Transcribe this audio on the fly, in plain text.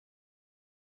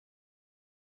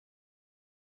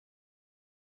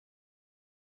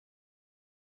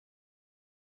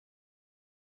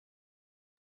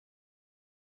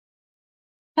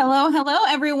Hello, hello,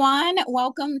 everyone.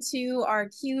 Welcome to our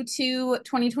Q2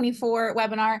 2024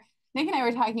 webinar. Nick and I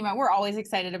were talking about, we're always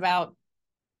excited about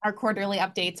our quarterly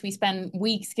updates. We spend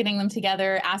weeks getting them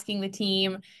together, asking the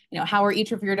team, how are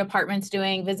each of your departments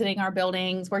doing, visiting our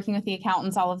buildings, working with the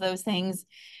accountants, all of those things.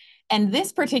 And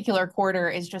this particular quarter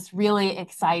is just really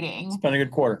exciting. It's been a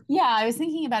good quarter. Yeah, I was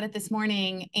thinking about it this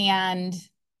morning, and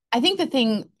I think the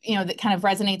thing, that kind of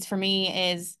resonates for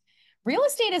me is real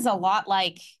estate is a lot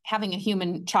like having a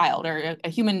human child or a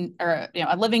human or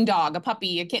a living dog, a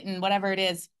puppy, a kitten, whatever it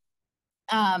is.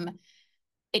 Um,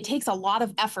 it takes a lot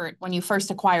of effort when you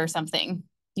first acquire something.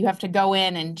 You have to go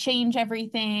in and change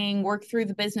everything, work through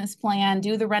the business plan,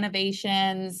 do the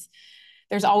renovations.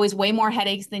 There's always way more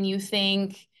headaches than you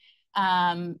think.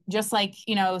 Just like,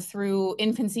 through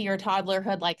infancy or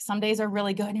toddlerhood, like some days are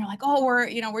really good and you're like, oh,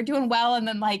 we're doing well. And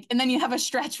then you have a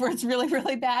stretch where it's really,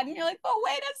 really bad. And you're like, oh,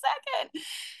 wait a second.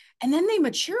 And then they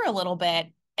mature a little bit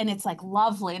and it's like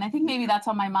lovely. And I think maybe that's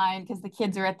on my mind because the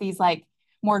kids are at these like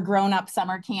more grown-up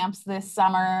summer camps this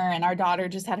summer. And our daughter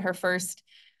just had her first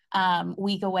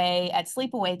week away at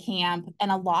sleepaway camp. And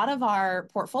a lot of our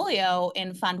portfolio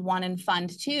in Fund One and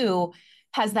Fund Two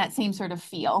has that same sort of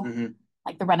feel. Mm-hmm.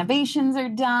 Like the renovations are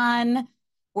done.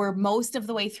 We're most of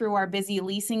the way through our busy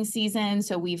leasing season.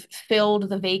 So we've filled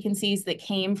the vacancies that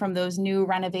came from those new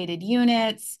renovated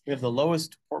units. We have the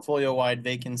lowest portfolio-wide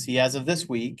vacancy as of this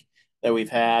week that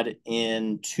we've had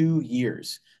in 2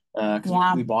 years.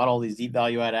 Because we bought all these deep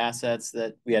value add assets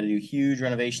that we had to do huge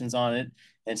renovations on it.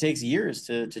 And it takes years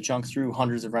to chunk through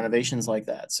hundreds of renovations like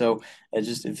that. So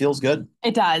it feels good.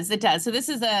 It does. It does. So this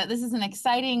is an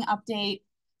exciting update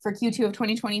for Q2 of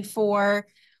 2024.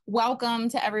 Welcome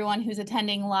to everyone who's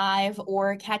attending live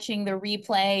or catching the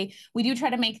replay. We do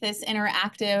try to make this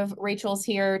interactive. Rachel's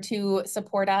here to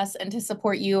support us and to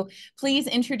support you. Please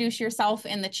introduce yourself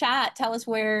in the chat. Tell us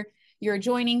where you're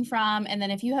joining from. And then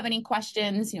if you have any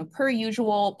questions, per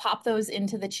usual, pop those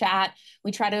into the chat. We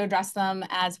try to address them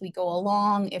as we go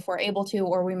along if we're able to,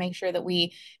 or we make sure that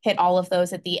we hit all of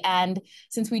those at the end.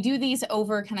 Since we do these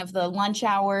over kind of the lunch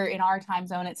hour in our time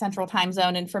zone at Central Time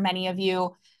Zone, and for many of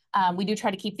you, we do try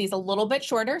to keep these a little bit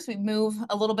shorter. So we move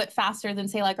a little bit faster than,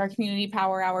 say, like our community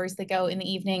power hours that go in the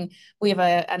evening. We have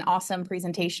an awesome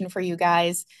presentation for you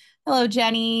guys. Hello,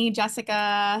 Jenny,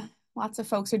 Jessica. Lots of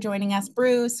folks are joining us.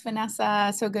 Bruce,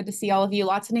 Vanessa, so good to see all of you.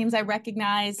 Lots of names I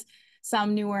recognize,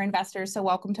 some newer investors. So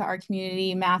welcome to our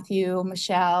community. Matthew,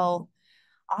 Michelle.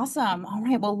 Awesome. All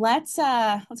right. Well, let's go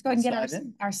ahead and get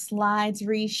our slides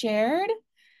reshared.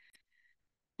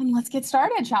 And let's get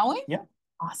started, shall we? Yeah.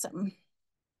 Awesome.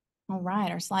 All right.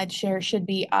 Our slide share should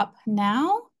be up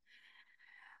now.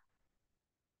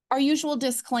 Our usual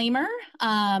disclaimer.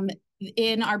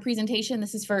 In our presentation,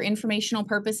 this is for informational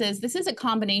purposes. This is a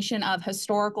combination of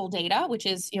historical data, which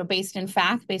is based in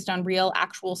fact, based on real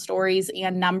actual stories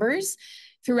and numbers.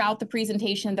 Throughout the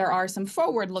presentation, there are some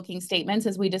forward-looking statements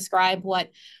as we describe what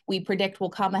we predict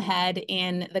will come ahead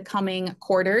in the coming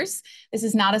quarters. This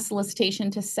is not a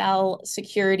solicitation to sell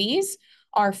securities.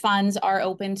 Our funds are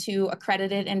open to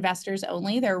accredited investors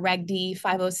only. They're Reg D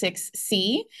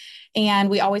 506C. And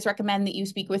we always recommend that you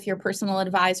speak with your personal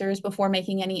advisors before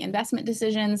making any investment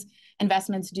decisions.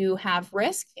 Investments do have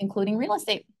risk, including real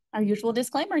estate. Our usual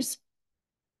disclaimers.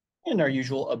 And our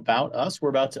usual about us. We're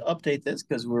about to update this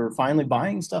because we're finally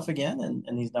buying stuff again.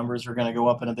 And these numbers are going to go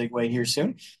up in a big way here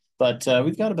soon. But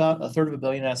we've got about $1/3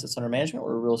 billion assets under management.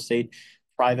 We're a real estate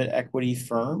private equity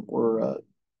firm. We're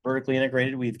vertically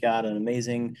integrated. We've got an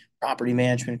amazing property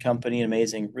management company, an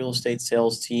amazing real estate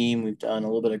sales team. We've done a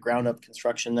little bit of ground up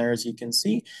construction there, as you can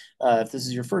see. If this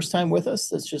is your first time with us,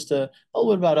 that's just a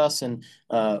little bit about us and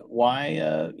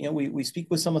why we speak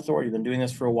with some authority. We've been doing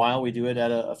this for a while. We do it at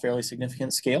a fairly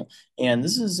significant scale, and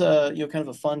this is kind of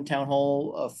a fun town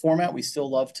hall format. We still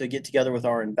love to get together with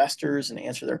our investors and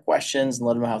answer their questions and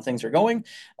let them know how things are going,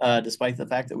 despite the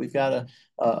fact that we've got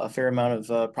a fair amount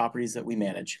of properties that we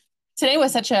manage. Today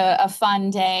was such a fun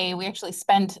day. We actually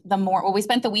spent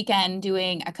the weekend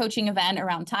doing a coaching event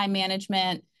around time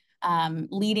management,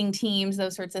 leading teams,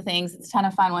 those sorts of things. It's a ton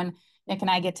of fun when Nick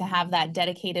and I get to have that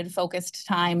dedicated, focused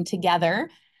time together.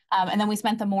 And then we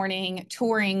spent the morning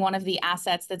touring one of the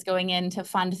assets that's going into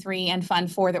Fund 3 and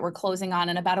Fund 4 that we're closing on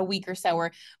in about a week or so.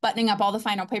 We're buttoning up all the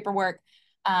final paperwork,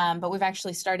 but we've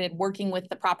actually started working with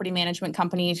the property management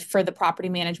company for the property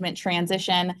management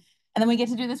transition. And then we get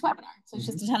to do this webinar. So it's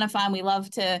just a ton of fun. We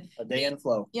love to a day in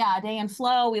flow. Yeah, a day in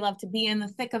flow. We love to be in the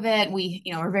thick of it. We,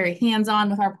 are very hands-on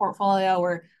with our portfolio.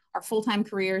 Our full-time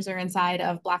careers are inside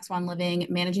of Black Swan Living,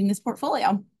 managing this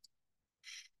portfolio.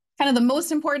 Kind of the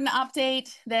most important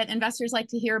update that investors like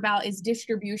to hear about is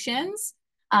distributions.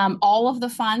 All of the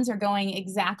funds are going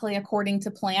exactly according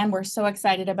to plan. We're so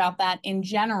excited about that in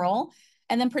general.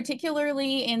 And then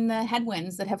particularly in the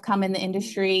headwinds that have come in the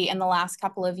industry in the last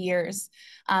couple of years.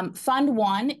 Fund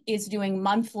One is doing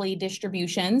monthly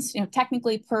distributions.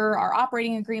 Technically per our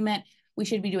operating agreement, we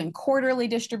should be doing quarterly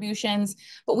distributions,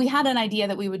 but we had an idea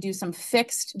that we would do some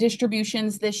fixed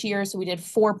distributions this year. So we did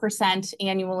 4%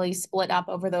 annually split up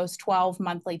over those 12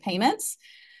 monthly payments.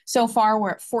 So far,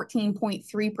 we're at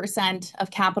 14.3%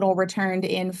 of capital returned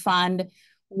in Fund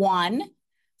One.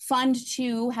 Fund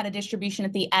Two had a distribution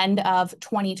at the end of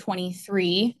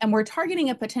 2023, and we're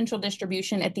targeting a potential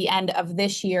distribution at the end of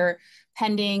this year,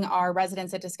 pending our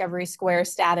residents at Discovery Square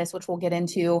status, which we'll get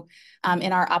into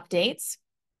in our updates.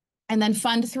 And then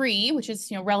Fund Three, which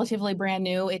is relatively brand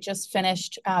new, it just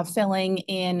finished filling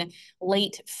in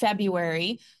late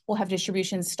February. We'll have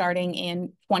distributions starting in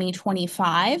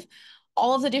 2025.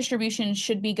 All of the distributions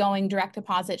should be going direct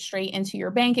deposit straight into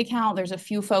your bank account. There's a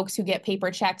few folks who get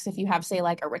paper checks if you have, say,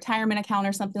 like a retirement account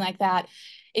or something like that.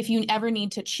 If you ever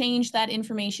need to change that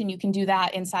information, you can do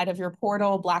that inside of your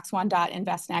portal,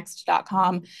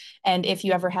 blackswan.investnext.com. And if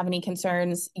you ever have any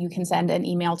concerns, you can send an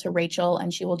email to Rachel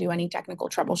and she will do any technical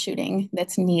troubleshooting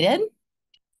that's needed.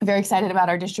 Very excited about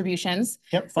our distributions.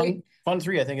 Yep, Fund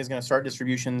Three, I think, is going to start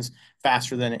distributions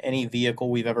faster than any vehicle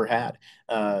we've ever had.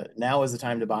 Now is the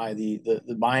time to buy.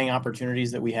 The buying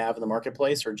opportunities that we have in the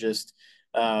marketplace are just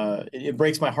it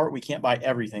breaks my heart. We can't buy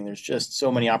everything. There's just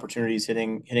so many opportunities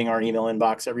hitting our email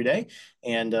inbox every day,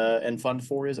 and Fund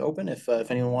Four is open if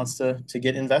anyone wants to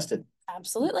get invested.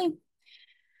 Absolutely.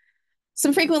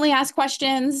 Some frequently asked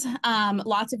questions.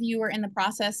 Lots of you are in the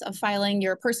process of filing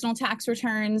your personal tax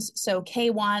returns. So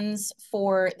K1s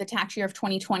for the tax year of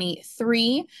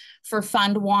 2023 for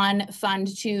Fund One,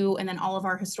 Fund Two, and then all of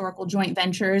our historical joint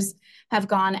ventures have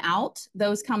gone out.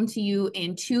 Those come to you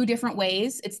in two different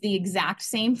ways. It's the exact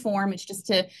same form. It's just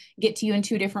to get to you in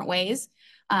two different ways.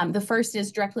 The first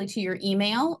is directly to your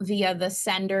email via the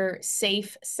sender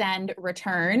safe send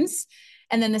returns.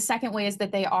 And then the second way is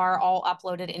that they are all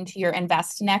uploaded into your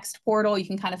Invest Next portal. You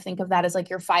can kind of think of that as like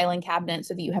your filing cabinet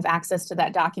so that you have access to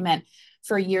that document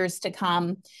for years to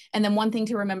come. And then one thing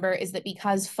to remember is that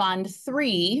because Fund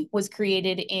 3 was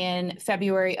created in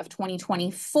February of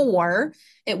 2024,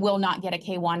 it will not get a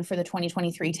K1 for the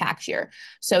 2023 tax year.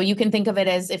 So you can think of it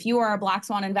as if you are a Black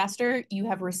Swan investor, you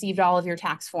have received all of your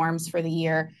tax forms for the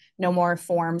year. No more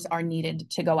forms are needed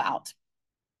to go out.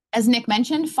 As Nick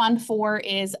mentioned, Fund 4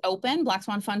 is open,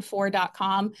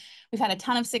 blackswanfund4.com. We've had a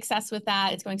ton of success with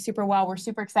that. It's going super well. We're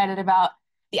super excited about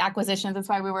the acquisitions. That's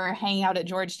why we were hanging out at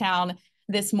Georgetown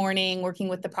this morning, working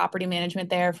with the property management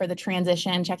there for the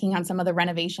transition, checking on some of the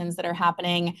renovations that are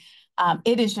happening.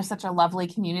 It is just such a lovely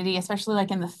community, especially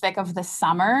like in the thick of the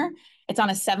summer. It's on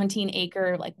a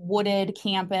 17-acre like wooded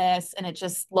campus, and it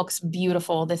just looks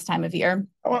beautiful this time of year.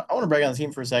 I want to brag on the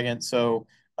team for a second. So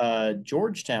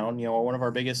Georgetown, one of our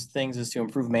biggest things is to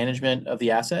improve management of the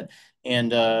asset.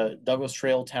 And Douglas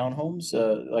Trail Townhomes,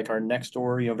 like our next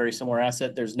door, very similar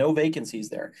asset, there's no vacancies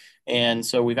there. And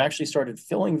so we've actually started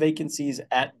filling vacancies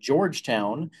at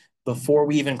Georgetown before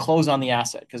we even close on the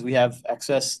asset because we have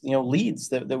excess, leads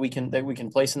that we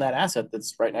can place in that asset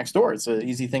that's right next door. It's an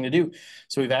easy thing to do.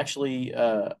 So we've actually,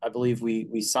 I believe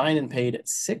we signed and paid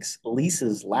 6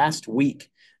 leases last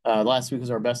week. Last week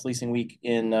was our best leasing week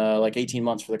in like 18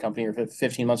 months for the company or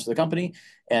 15 months for the company.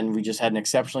 And we just had an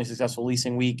exceptionally successful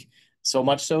leasing week. So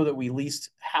much so that we leased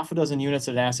half a dozen units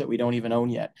at an asset we don't even own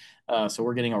yet. So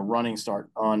we're getting a running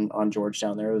start on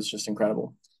Georgetown there. It was just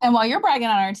incredible. And while you're bragging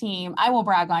on our team, I will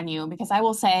brag on you because I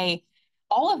will say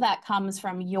all of that comes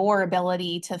from your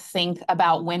ability to think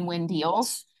about win-win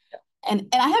deals. And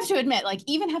I have to admit, like,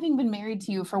 even having been married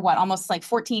to you for what, almost like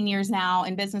 14 years now,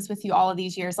 in business with you all of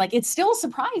these years, like, it still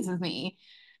surprises me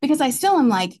because I still am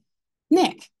like,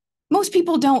 Nick, most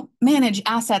people don't manage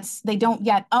assets they don't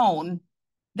yet own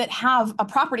that have a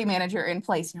property manager in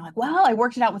place. And you're like, well, I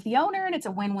worked it out with the owner and it's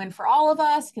a win-win for all of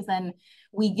us because then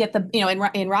we get the,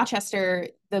 in Rochester,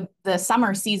 the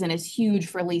summer season is huge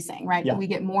for leasing, right? Yeah. We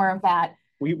get more of that.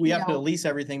 We have to lease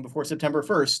everything before September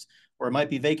 1st. Or it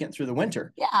might be vacant through the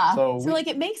winter. Yeah. So like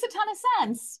it makes a ton of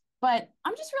sense, but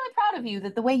I'm just really proud of you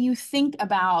that the way you think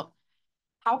about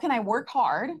how can I work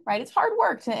hard, right? It's hard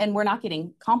work and we're not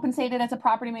getting compensated as a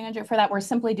property manager for that. We're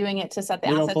simply doing it to set the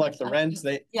assets. We don't collect the rent.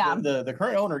 The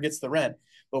current owner gets the rent,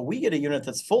 but we get a unit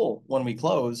that's full when we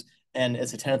close. And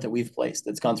it's a tenant that we've placed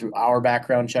that's gone through our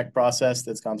background check process,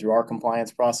 that's gone through our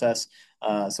compliance process.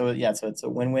 So it's a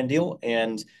win-win deal.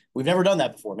 And we've never done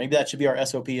that before. Maybe that should be our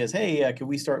SOP is, hey, could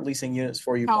we start leasing units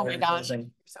for you? Oh my gosh, you're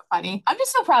so funny. I'm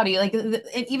just so proud of you. Like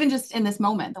even just in this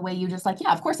moment, the way you just like,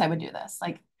 yeah, of course I would do this.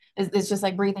 Like It's just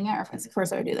like breathing air. It's the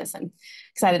first I would do this, and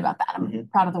excited about that. I'm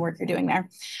proud of the work you're doing there.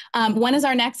 When is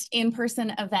our next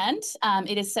in-person event?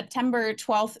 It is September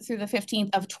 12th through the 15th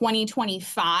of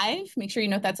 2025. Make sure you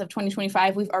note that's of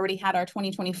 2025. We've already had our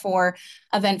 2024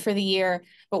 event for the year,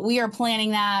 but we are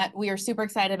planning that. We are super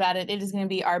excited about it. It is going to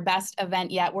be our best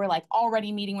event yet. We're like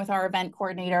already meeting with our event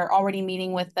coordinator, already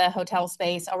meeting with the hotel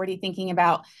space, already thinking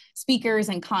about speakers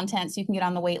and content. So you can get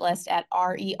on the wait list at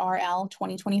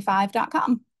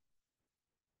rerl2025.com.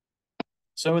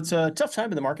 So it's a tough time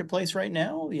in the marketplace right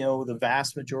now. You know, the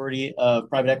vast majority of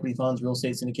private equity funds, real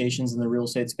estate syndications in the real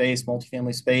estate space,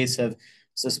 multifamily space have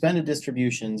suspended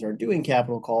distributions or doing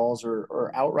capital calls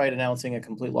or outright announcing a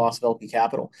complete loss of LP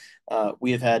capital.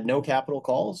 We have had no capital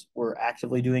calls. We're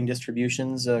actively doing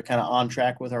distributions, kind of on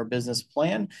track with our business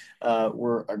plan.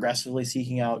 We're aggressively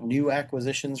seeking out new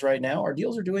acquisitions right now. Our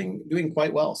deals are doing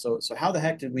quite well. So how the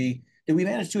heck did we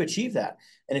manage to achieve that?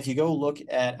 And if you go look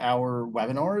at our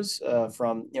webinars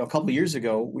from a couple of years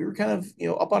ago, we were kind of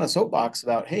up on a soapbox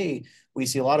about, hey, we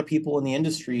see a lot of people in the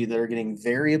industry that are getting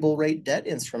variable rate debt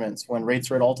instruments when rates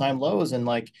are at all-time lows, and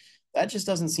like that just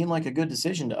doesn't seem like a good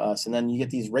decision to us. And then you get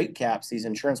these rate caps, these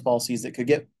insurance policies that could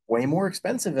get way more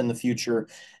expensive in the future,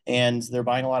 and they're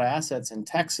buying a lot of assets in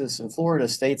Texas and Florida,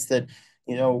 states that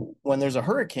when there's a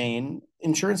hurricane,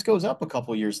 insurance goes up a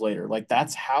couple years later. Like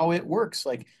that's how it works.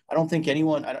 Like I don't think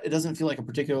it doesn't feel like a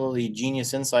particularly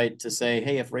genius insight to say,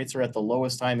 hey, if rates are at the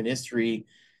lowest time in history,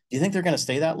 do you think they're going to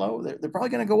stay that low? They're probably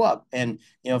going to go up. And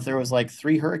if there was like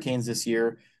 3 hurricanes this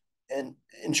year, and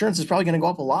insurance is probably going to go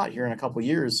up a lot here in a couple of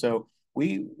years. So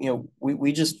we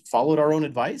just followed our own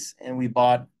advice, and we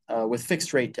bought with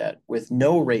fixed rate debt, with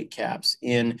no rate caps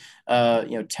in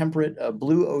temperate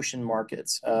blue ocean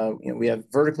markets. We have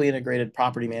vertically integrated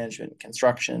property management,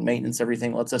 construction, maintenance,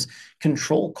 everything lets us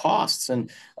control costs.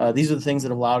 And these are the things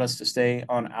that have allowed us to stay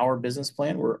on our business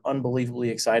plan. We're unbelievably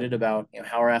excited about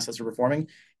how our assets are performing.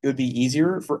 It would be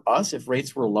easier for us if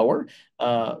rates were lower.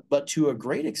 But to a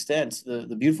great extent,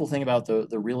 the beautiful thing about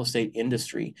the real estate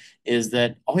industry is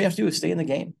that all you have to do is stay in the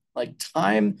game. Like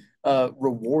time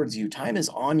rewards you. Time is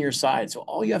on your side. So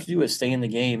all you have to do is stay in the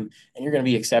game, and you're going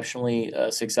to be exceptionally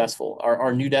successful.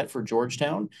 Our new debt for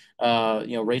Georgetown,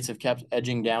 rates have kept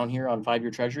edging down here on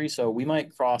 5-year Treasury. So we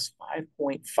might cross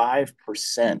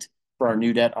 5.5% for our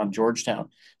new debt on Georgetown.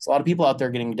 So a lot of people out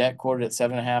there getting debt quoted at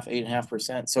 7.5%,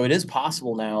 8.5%. So it is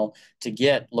possible now to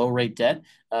get low rate debt.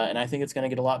 And I think it's going to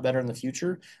get a lot better in the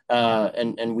future.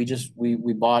 And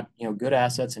we bought good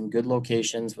assets in good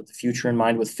locations with the future in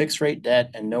mind, with fixed rate debt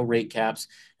and no rate caps,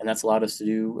 and that's allowed us to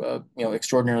do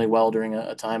extraordinarily well during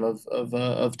a time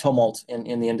of tumult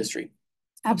in the industry.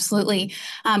 Absolutely.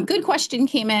 Good question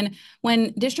came in.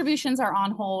 When distributions are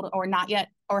on hold or not yet,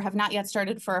 or have not yet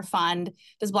started for a fund,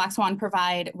 does Black Swan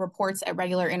provide reports at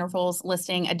regular intervals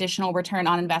listing additional return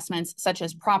on investments, such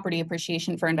as property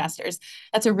appreciation for investors?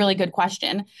 That's a really good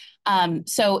question.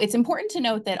 So it's important to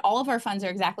note that all of our funds are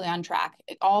exactly on track,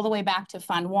 all the way back to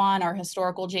Fund 1, our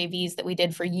historical JVs that we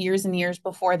did for years and years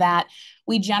before that.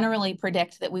 We generally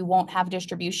predict that we won't have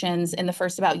distributions in the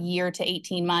first about year to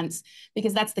 18 months,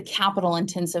 because that's the capital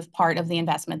intensive part of the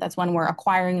investment. That's when we're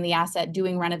acquiring the asset,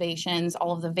 doing renovations,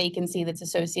 all of the vacancy that's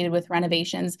associated with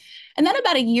renovations. And then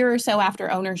about a year or so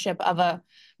after ownership of a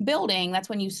building, that's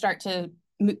when you start to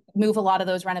move a lot of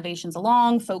those renovations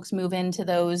along. Folks move into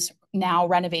those now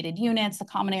renovated units. The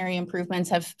common area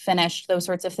improvements have finished, those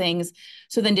sorts of things.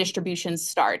 So then distributions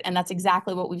start. And that's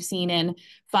exactly what we've seen in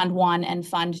Fund 1 and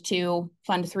Fund 2.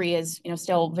 Fund 3 is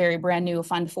still very brand new.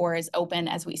 Fund 4 is open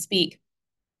as we speak.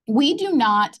 We do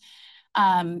not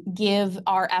give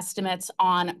our estimates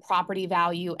on property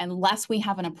value unless we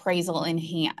have an appraisal in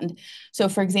hand. So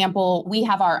for example, we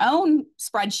have our own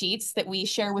spreadsheets that we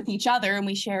share with each other and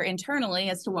we share internally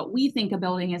as to what we think a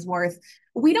building is worth.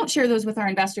 We don't share those with our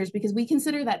investors because we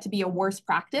consider that to be a worst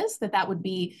practice, that would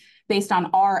be based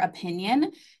on our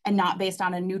opinion and not based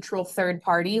on a neutral third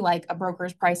party like a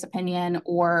broker's price opinion,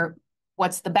 or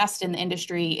what's the best in the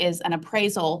industry is an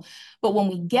appraisal. But when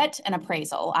we get an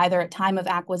appraisal, either at time of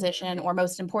acquisition or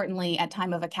most importantly at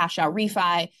time of a cash out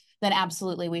refi, then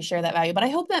absolutely we share that value. But I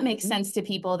hope that makes sense to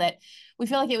people, that we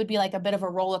feel like it would be like a bit of a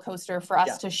roller coaster for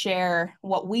us to share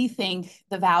what we think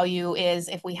the value is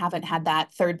if we haven't had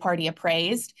that third party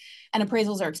appraised. And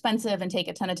appraisals are expensive and take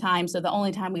a ton of time. So the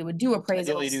only time we would do appraisals.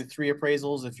 Ideally, you do 3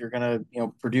 appraisals if you're going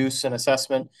to produce an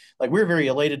assessment. Like, we're very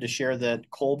elated to share that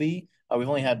Colby, we've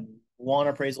only had 1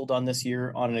 appraisal done this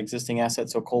year on an existing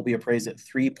asset. So Colby appraised at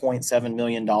 $3.7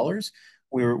 million.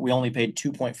 We only paid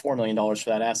 $2.4 million for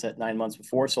that asset 9 months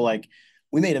before. So like,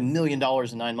 we made $1 million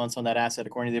in 9 months on that asset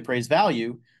according to the appraised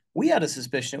value. We had a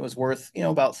suspicion it was worth,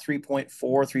 about 3.4,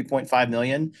 3.5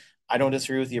 million. I don't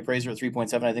disagree with the appraiser at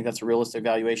 3.7. I think that's a realistic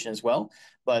valuation as well.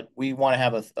 But we want to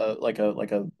have a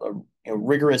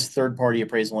rigorous third party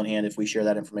appraisal in hand if we share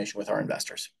that information with our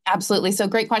investors. Absolutely. So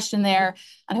great question there.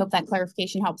 I hope that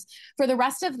clarification helps. For the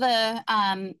rest of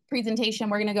the presentation,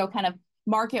 we're going to go kind of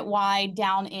market wide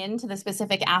down into the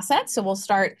specific assets. So we'll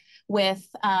start with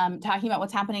talking about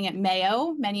what's happening at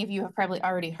Mayo. Many of you have probably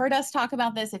already heard us talk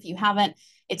about this. If you haven't,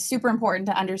 it's super important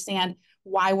to understand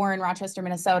why we're in Rochester,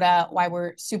 Minnesota, why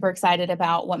we're super excited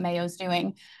about what Mayo's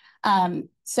doing.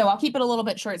 So I'll keep it a little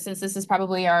bit short since this is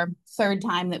probably our third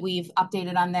time that we've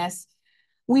updated on this.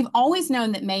 We've always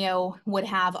known that Mayo would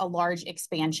have a large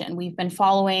expansion. We've been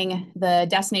following the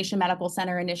Destination Medical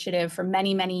Center initiative for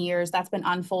many, many years. That's been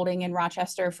unfolding in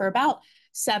Rochester for about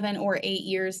 7 or 8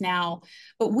 years now.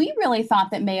 But we really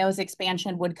thought that Mayo's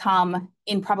expansion would come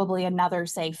in probably another,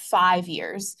 say, 5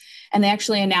 years. And they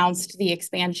actually announced the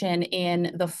expansion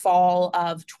in the fall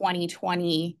of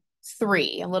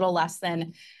 2023, a little less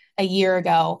than a year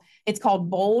ago. It's called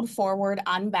Bold Forward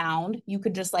Unbound. You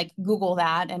could just like Google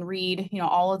that and read,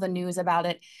 all of the news about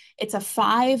it. It's a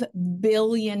 $5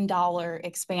 billion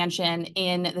expansion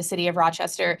in the city of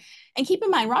Rochester. And keep in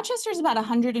mind, Rochester is about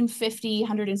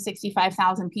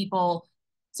 165,000 people.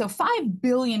 So $5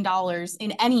 billion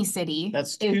in any city.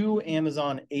 That's two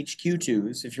Amazon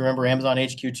HQ2s. If you remember Amazon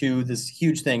HQ2, this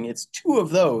huge thing, it's 2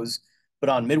 of those, but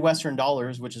on Midwestern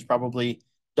dollars, which is probably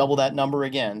double that number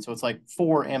again. So it's like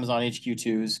 4 Amazon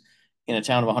HQ2s in a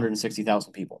town of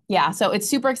 160,000 people. Yeah, so it's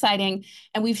super exciting.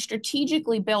 And we've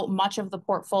strategically built much of the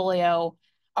portfolio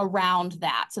around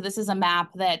that. So this is a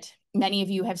map that many of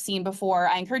you have seen before.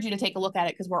 I encourage you to take a look at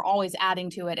it because we're always adding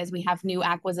to it as we have new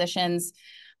acquisitions.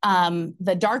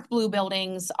 The dark blue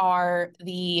buildings are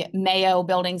the Mayo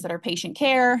buildings that are patient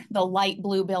care. The light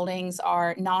blue buildings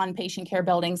are non-patient care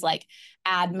buildings like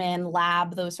admin,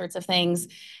 lab, those sorts of things.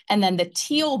 And then the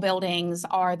teal buildings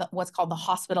are what's called the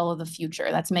Hospital of the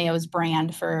Future. That's Mayo's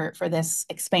brand for this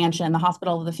expansion, the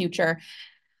Hospital of the Future.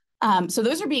 So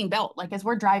those are being built. Like as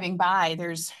we're driving by,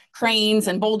 there's cranes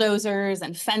and bulldozers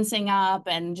and fencing up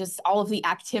and just all of the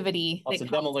activity. Lots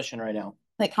of demolition right now.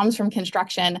 That comes from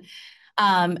construction.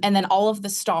 And then all of the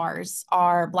stars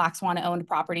are Black Swan owned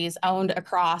properties owned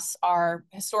across our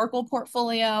historical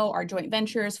portfolio, our joint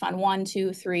ventures, Fund 1,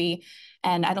 2, 3.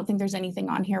 And I don't think there's anything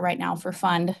on here right now for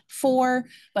Fund 4,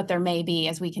 but there may be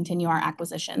as we continue our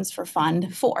acquisitions for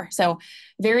Fund 4. So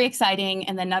very exciting.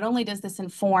 And then not only does this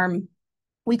inform,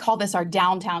 we call this our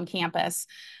downtown campus,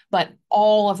 but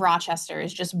all of Rochester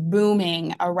is just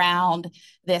booming around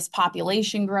this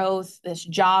population growth, this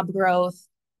job growth,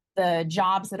 the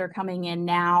jobs that are coming in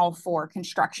now for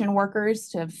construction workers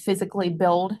to physically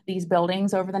build these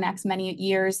buildings over the next many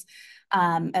years.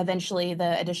 Eventually,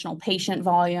 the additional patient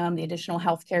volume, the additional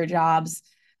healthcare jobs.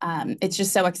 It's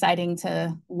just so exciting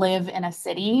to live in a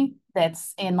city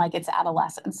that's in like its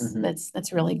adolescence. Mm-hmm.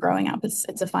 That's really growing up.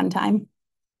 It's a fun time.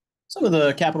 Some of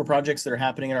the capital projects that are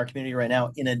happening in our community right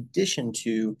now, in addition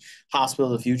to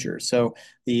Hospital of the Future. So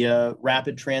the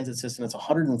rapid transit system, it's a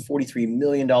 $143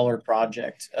 million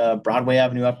project. Broadway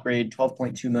Avenue upgrade,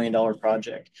 $12.2 million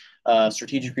project.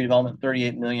 Strategic redevelopment,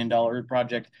 $38 million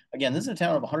project. Again, this is a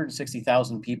town of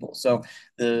 160,000 people. So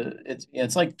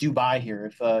it's like Dubai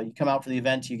here. If you come out for the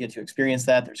event, you get to experience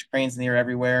that. There's cranes in the air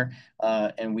everywhere.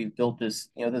 And we've built this,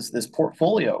 this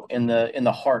portfolio in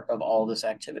the heart of all of this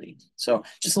activity. So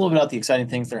just a little bit about the exciting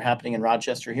things that are happening in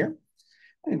Rochester here.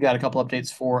 We've got a couple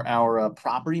updates for our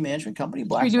property management company,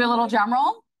 Black Swan. Should we do a little drum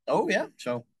roll? Oh, yeah.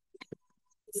 So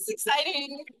this is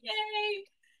exciting. Yay.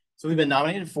 So we've been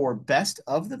nominated for Best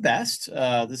of the Best.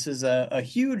 This is a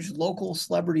huge local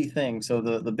celebrity thing. So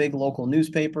the big local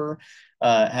newspaper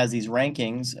has these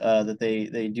rankings that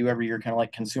they do every year, kind of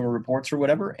like Consumer Reports or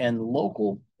whatever, and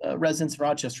local residents of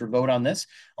Rochester vote on this.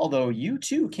 Although you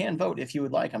too can vote if you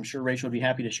would like. I'm sure Rachel would be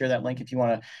happy to share that link. If you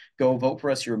want to go vote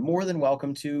for us, you're more than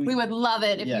welcome to. We would love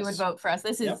it if you would vote for us.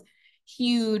 This is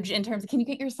huge in terms of, can you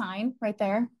get your sign right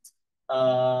there?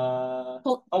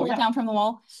 Pull it down from the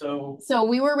wall. So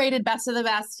we were rated Best of the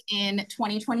Best in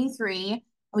 2023.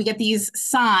 We get these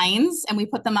signs and we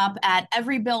put them up at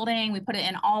every building. We put it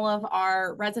in all of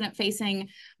our resident facing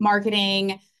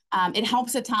marketing. It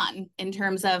helps a ton in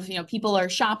terms of, people are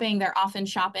shopping. They're often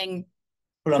shopping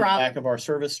put on the back of our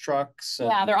service trucks.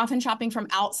 Yeah, they're often shopping from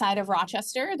outside of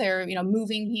Rochester. They're,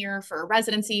 moving here for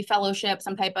residency, fellowship,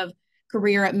 some type of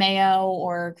career at Mayo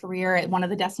or career at one of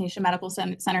the Destination Medical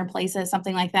Center places,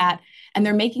 something like that. And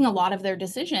they're making a lot of their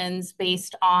decisions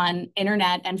based on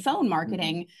internet and phone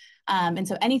marketing. And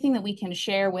so anything that we can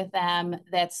share with them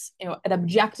that's an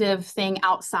objective thing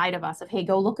outside of us of, hey,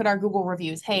 go look at our Google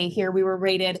reviews. Hey, here we were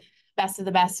rated best of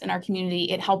the best in our community.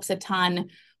 It helps a ton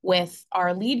with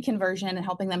our lead conversion and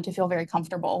helping them to feel very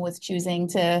comfortable with choosing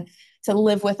to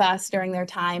live with us during their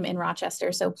time in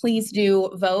Rochester. So please do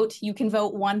vote. You can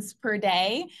vote once per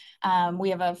day.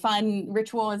 We have a fun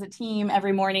ritual as a team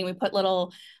every morning. We put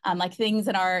little like things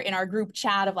in our group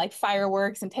chat of like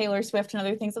fireworks and Taylor Swift and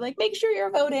other things. So like, make sure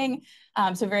you're voting.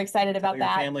 So very excited about that.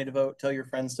 Tell your family to vote. Tell your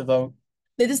friends to vote.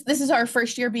 This is our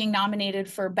first year being nominated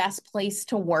for Best Place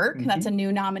to Work. That's a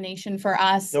new nomination for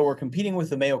us. So we're competing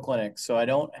with the Mayo Clinic. So I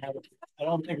don't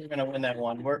think we're going to win that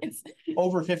one. We're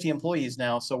over 50 employees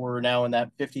now, so we're now in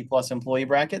that 50 plus employee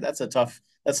bracket. That's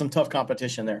some tough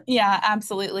competition there. Yeah,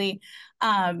 absolutely.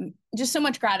 Just so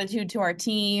much gratitude to our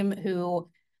team who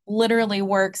literally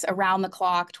works around the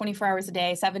clock, 24 hours a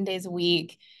day, 7 days a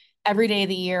week, every day of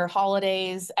the year,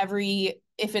 holidays,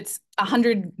 if it's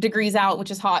 100 degrees out,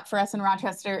 which is hot for us in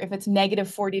Rochester, if it's negative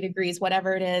 40 degrees,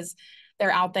 whatever it is,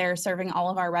 they're out there serving all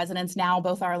of our residents now,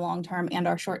 both our long-term and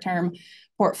our short-term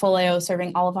portfolio,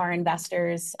 serving all of our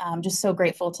investors. Just so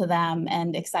grateful to them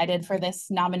and excited for this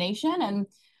nomination. And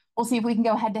we'll see if we can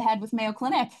go head to head with Mayo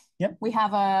Clinic. Yep. We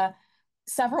have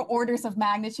several orders of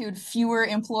magnitude fewer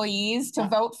employees to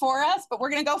vote for us, but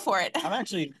we're going to go for it. I'm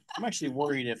actually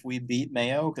worried if we beat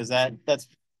Mayo because that's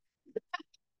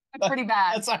pretty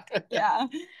bad. That's not good. Yeah.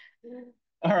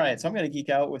 All right, so I'm going to geek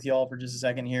out with y'all for just a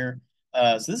second here.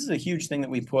 So this is a huge thing that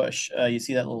we push. You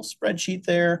see that little spreadsheet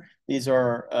there. These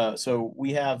are so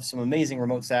we have some amazing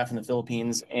remote staff in the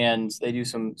Philippines, and they do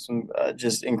some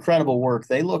just incredible work.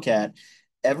 They look at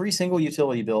every single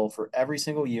utility bill for every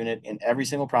single unit in every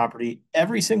single property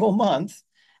every single month,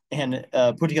 and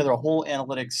put together a whole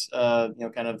analytics,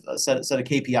 kind of a set of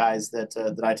KPIs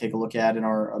that I take a look at, and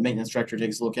our maintenance director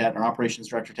takes a look at, and our operations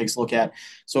director takes a look at.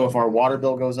 So if our water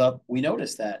bill goes up, we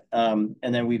notice that, and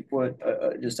then we put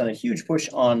just done a huge push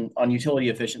on utility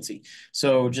efficiency.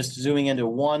 So just zooming into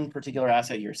one particular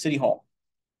asset here, City Hall.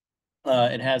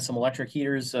 It has some electric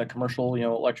heaters, commercial,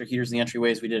 electric heaters in the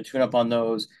entryways. We did a tune-up on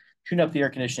those, tuned up the air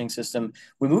conditioning system.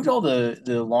 We moved all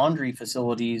the laundry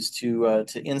facilities to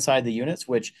inside the units,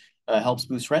 which helps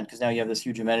boost rent because now you have this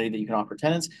huge amenity that you can offer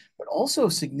tenants, but also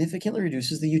significantly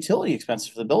reduces the utility expenses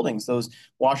for the buildings. Those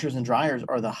washers and dryers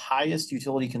are the highest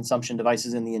utility consumption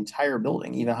devices in the entire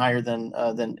building, even higher than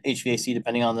HVAC,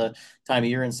 depending on the time of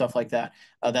year and stuff like that.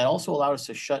 That also allowed us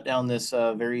to shut down this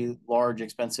very large,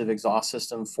 expensive exhaust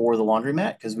system for the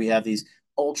laundromat because we have these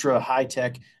ultra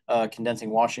high-tech condensing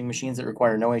washing machines that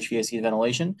require no HVAC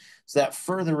ventilation. So that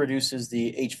further reduces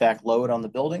the HVAC load on the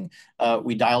building.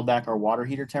 We dialed back our water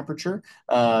heater temperature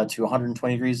to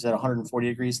 120 degrees at 140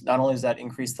 degrees. Not only does that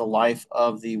increase the life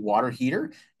of the water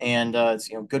heater, and it's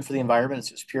good for the environment, it's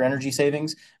just pure energy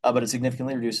savings, but it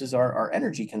significantly reduces our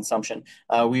energy consumption.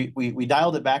 We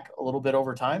dialed it back a little bit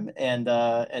over time, and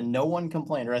no one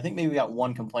complained, or I think maybe we got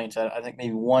one complaint. I think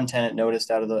maybe one tenant noticed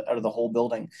out of the whole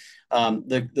building.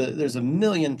 There's a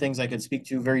million things I could speak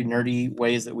to, very nerdy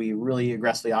ways that we really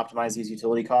aggressively optimize these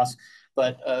utility costs.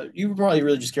 But you probably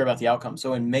really just care about the outcome.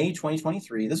 So in May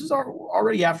 2023, this was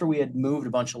already after we had moved a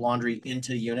bunch of laundry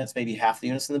into units, maybe half the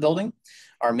units in the building.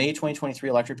 Our May 2023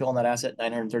 electric bill on that asset,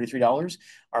 $933.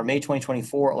 Our May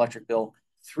 2024 electric bill,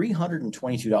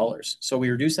 $322. So we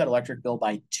reduced that electric bill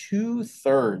by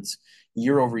 2/3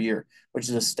 year over year, which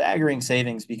is a staggering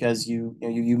savings because you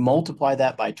multiply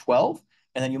that by 12.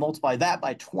 And then you multiply that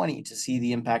by 20 to see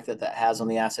the impact that has on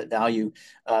the asset value.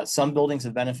 Some buildings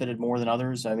have benefited more than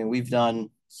others. I mean, we've done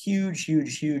huge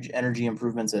energy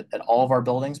improvements at all of our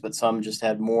buildings, but some just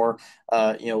had more,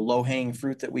 low-hanging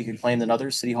fruit that we could claim than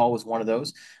others. City Hall was one of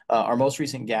those. Our most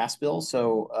recent gas bill,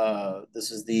 so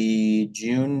this is the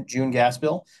June gas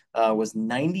bill, was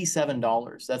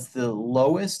 $97. That's the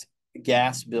lowest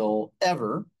gas bill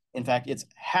ever. In fact, it's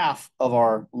half of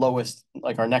our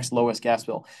next lowest gas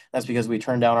bill. That's because we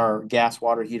turned down our gas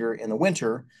water heater in the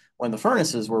winter when the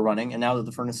furnaces were running. And now that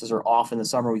the furnaces are off in the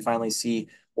summer, we finally see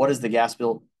what is the gas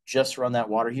bill just to run that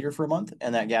water heater for a month.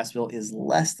 And that gas bill is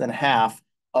less than half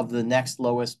of the next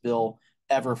lowest bill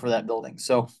ever for that building.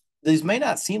 So these may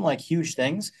not seem like huge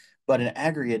things, but in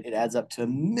aggregate, it adds up to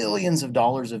millions of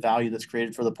dollars of value that's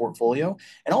created for the portfolio.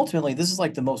 And ultimately, this is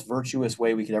like the most virtuous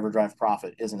way we could ever drive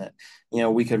profit, isn't it?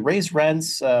 We could raise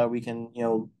rents, we can,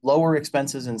 lower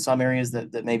expenses in some areas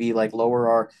that maybe like lower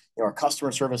our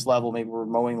customer service level. Maybe we're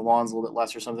mowing the lawns a little bit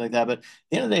less or something like that. But at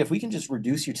the end of the day, if we can just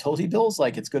reduce utility bills,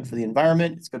 like it's good for the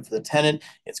environment, it's good for the tenant,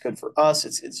 it's good for us.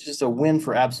 It's just a win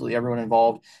for absolutely everyone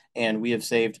involved. And we have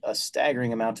saved a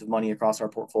staggering amount of money across our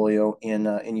portfolio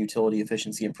in utility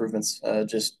efficiency improvements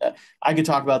statements. I could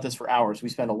talk about this for hours. We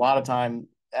spend a lot of time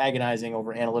agonizing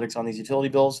over analytics on these utility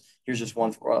bills. Here's just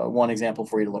one example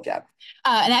for you to look at.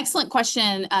 An excellent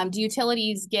question. Do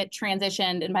utilities get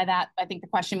transitioned? And by that, I think the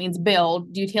question means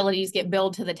billed. Do utilities get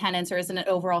billed to the tenants, or isn't it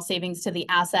overall savings to the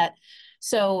asset?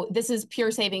 So this is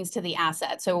pure savings to the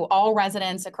asset. So all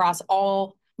residents across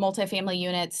all multifamily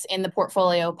units in the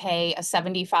portfolio pay a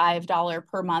 $75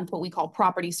 per month, what we call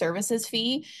property services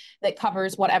fee, that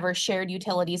covers whatever shared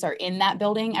utilities are in that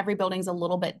building. Every building's a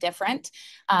little bit different.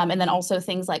 And then also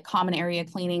things like common area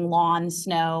cleaning, lawn,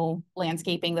 snow,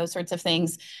 landscaping, those sorts of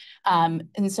things.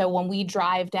 And so when we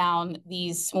drive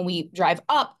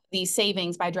up these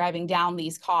savings by driving down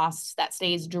these costs, that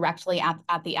stays directly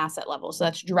at the asset level. So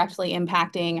that's directly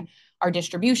impacting our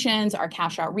distributions, our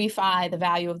cash out refi, the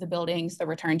value of the buildings, the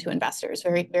return to investors.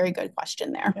 Very, very good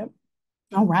question there. Yep.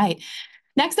 All right.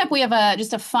 Next up, we have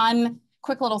just a fun,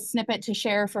 quick little snippet to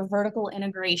share for vertical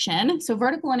integration. So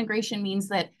vertical integration means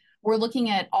that we're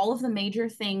looking at all of the major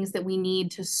things that we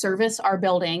need to service our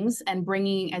buildings and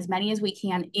bringing as many as we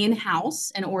can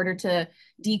in-house in order to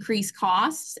decrease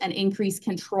costs and increase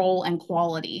control and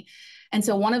quality. And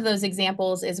so one of those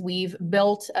examples is we've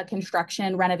built a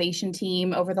construction renovation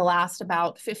team over the last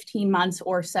about 15 months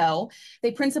or so.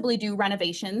 They principally do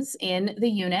renovations in the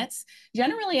units,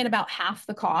 generally at about half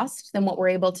the cost than what we're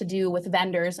able to do with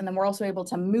vendors. And then we're also able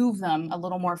to move them a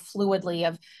little more fluidly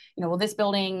of, well, this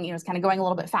building, is kind of going a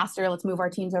little bit faster. Let's move our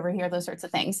teams over here, those sorts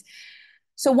of things.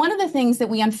 So one of the things that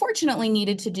we unfortunately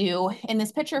needed to do in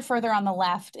this picture further on the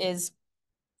left is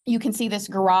you can see this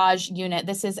garage unit.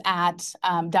 This is at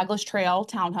Douglas Trail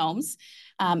Townhomes.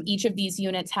 Each of these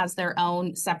units has their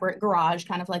own separate garage,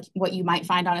 kind of like what you might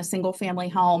find on a single family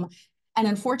home. And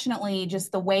unfortunately,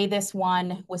 just the way this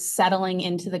one was settling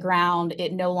into the ground,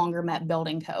 it no longer met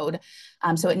building code.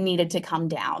 So it needed to come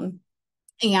down.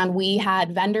 And we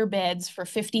had vendor bids for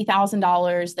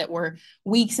 $50,000 that were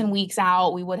weeks and weeks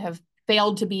out. We would have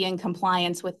failed to be in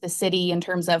compliance with the city in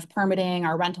terms of permitting,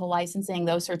 our rental licensing,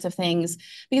 those sorts of things,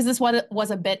 because this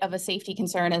was a bit of a safety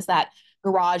concern as that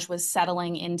garage was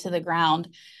settling into the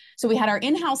ground. So we had our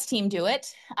in-house team do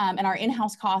it, and our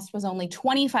in-house cost was only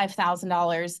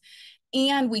 $25,000.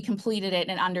 And we completed it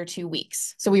in under 2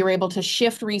 weeks. So we were able to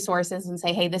shift resources and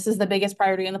say, hey, this is the biggest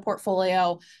priority in the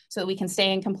portfolio so that we can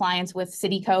stay in compliance with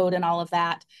city code and all of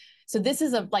that. So this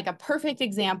is a perfect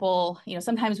example.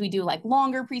 Sometimes we do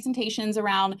longer presentations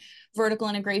around vertical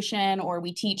integration, or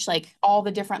we teach all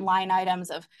the different line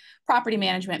items of property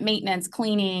management, maintenance,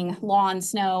 cleaning, lawn,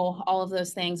 snow, all of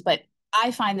those things. But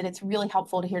I find that it's really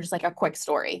helpful to hear just a quick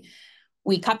story.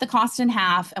 We cut the cost in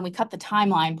half, and we cut the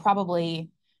timeline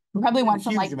we probably went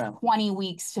from 20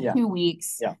 weeks to 2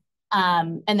 weeks. Yeah.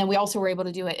 And then we also were able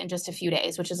to do it in just a few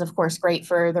days, which is of course great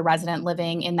for the resident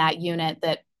living in that unit,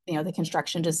 that the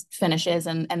construction just finishes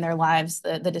and their lives,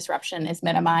 the disruption is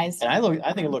minimized. And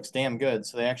I think it looks damn good.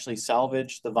 So they actually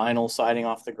salvaged the vinyl siding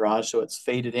off the garage, so it's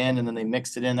faded in, and then they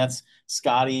mixed it in. That's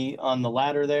Scotty on the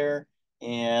ladder there,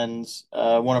 and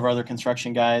one of our other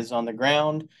construction guys on the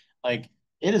ground.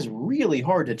 It is really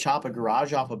hard to chop a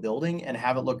garage off a building and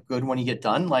have it look good when you get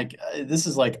done. This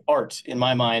is art in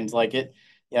my mind.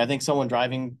 I think someone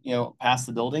driving, past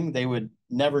the building, they would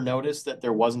never notice that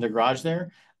there wasn't a garage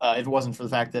there if it wasn't for the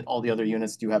fact that all the other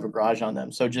units do have a garage on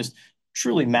them. So just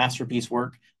truly masterpiece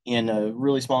work in a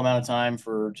really small amount of time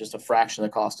for just a fraction of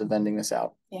the cost of vending this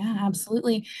out. Yeah,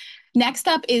 absolutely. Next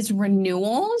up is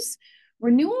renewals.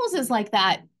 Renewals is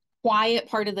that quiet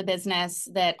part of the business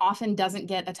that often doesn't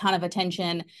get a ton of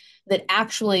attention, that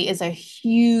actually is a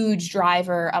huge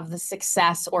driver of the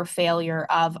success or failure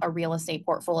of a real estate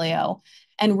portfolio.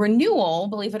 And renewal,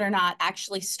 believe it or not,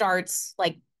 actually starts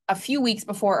a few weeks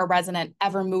before a resident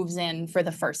ever moves in for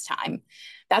the first time.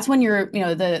 That's when you're,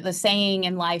 the saying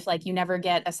in life, you never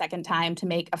get a second time to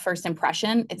make a first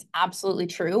impression. It's absolutely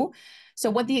true. So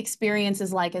what the experience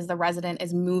is like as the resident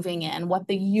is moving in, what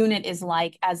the unit is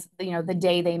like as the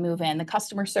day they move in, the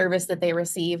customer service that they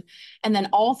receive, and then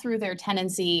all through their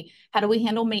tenancy, how do we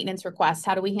handle maintenance requests?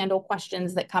 How do we handle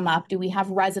questions that come up? Do we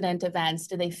have resident events?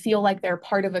 Do they feel like they're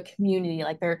part of a community,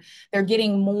 like they're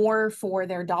getting more for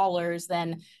their dollars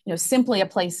than simply a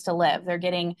place to live? They're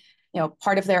getting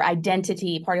part of their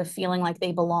identity, part of feeling like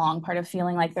they belong, part of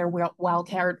feeling like they're well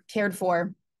cared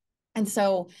for. And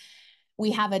so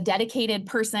we have a dedicated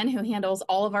person who handles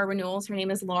all of our renewals. Her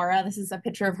name is Laura. This is a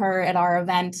picture of her at our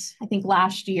event, I think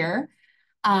last year.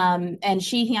 And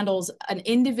she handles an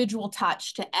individual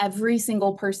touch to every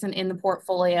single person in the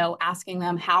portfolio, asking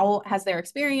them how has their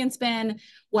experience been,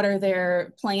 what are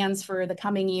their plans for the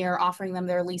coming year, offering them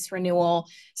their lease renewal,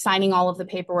 signing all of the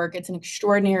paperwork. It's an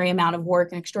extraordinary amount of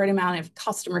work, an extraordinary amount of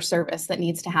customer service that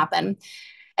needs to happen.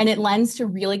 And it lends to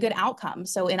really good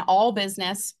outcomes. So in all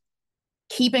business,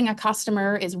 keeping a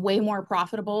customer is way more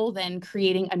profitable than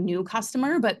creating a new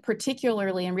customer, but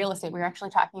particularly in real estate. We were actually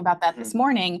talking about that this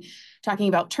morning, talking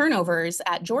about turnovers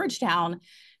at Georgetown,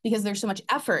 because there's so much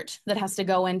effort that has to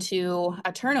go into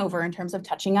a turnover in terms of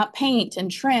touching up paint and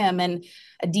trim and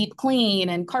a deep clean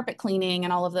and carpet cleaning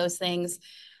and all of those things.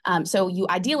 So you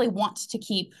ideally want to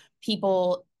keep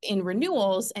people in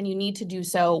renewals, and you need to do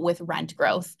so with rent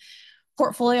growth.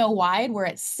 Portfolio wide, we're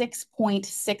at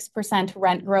 6.6%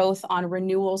 rent growth on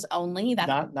renewals only.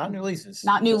 That's not new leases.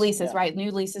 Not new leases, yeah. Right?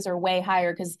 New leases are way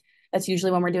higher because that's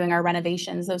usually when we're doing our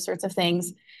renovations, those sorts of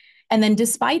things. And then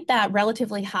despite that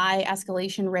relatively high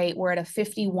escalation rate, we're at a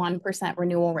 51%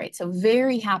 renewal rate. So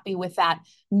very happy with that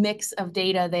mix of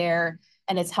data there.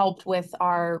 And it's helped with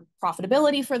our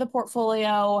profitability for the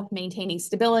portfolio, maintaining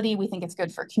stability. We think it's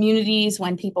good for communities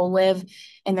when people live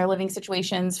in their living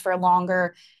situations for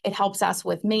longer. It helps us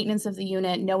with maintenance of the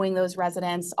unit, knowing those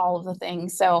residents, all of the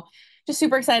things. So just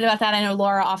super excited about that. I know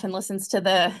Laura often listens to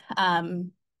the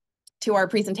to our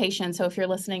presentation. So if you're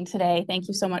listening today, thank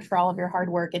you so much for all of your hard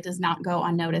work. It does not go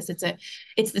unnoticed.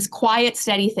 It's this quiet,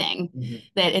 steady thing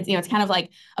that it's kind of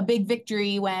like a big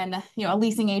victory when, a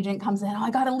leasing agent comes in, oh, I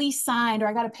got a lease signed, or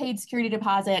I got a paid security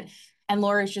deposit. And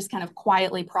Laura's just kind of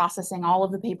quietly processing all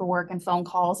of the paperwork and phone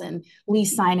calls and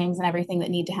lease signings and everything that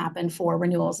need to happen for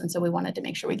renewals. And so we wanted to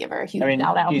make sure we give her a huge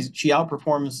shout out. She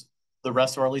outperforms the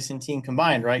rest of our leasing team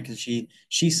combined, right? Because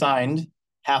she signed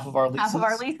half of our leases.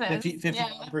 51%.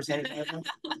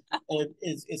 Yeah.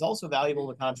 It's also valuable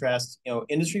to contrast,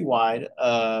 industry-wide.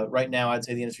 Right now, I'd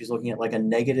say the industry is looking at like a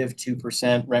negative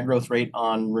 2% rent growth rate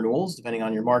on renewals, depending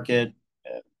on your market,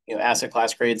 asset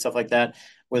class grade, stuff like that,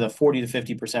 with a 40 to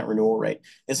 50% renewal rate.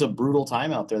 It's a brutal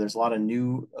time out there. There's a lot of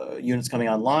new units coming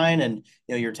online, and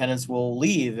your tenants will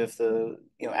leave if the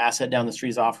asset down the street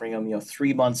is offering them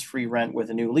 3 months free rent with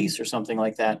a new lease or something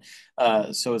like that.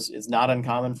 So it's not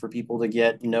uncommon for people to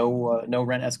get no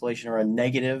rent escalation or a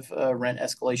negative rent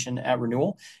escalation at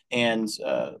renewal. And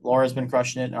Laura's been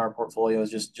crushing it, and our portfolio has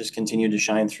just continued to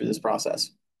shine through this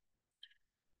process.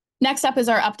 Next up is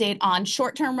our update on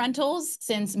short-term rentals.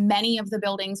 Since many of the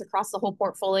buildings across the whole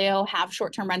portfolio have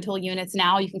short-term rental units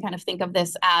now, you can kind of think of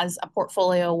this as a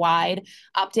portfolio-wide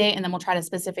update, and then we'll try to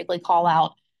specifically call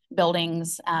out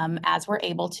buildings as we're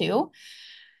able to.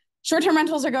 Short-term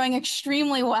rentals are going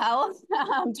extremely well.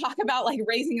 Talk about like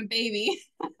raising a baby.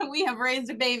 We have raised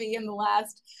a baby in the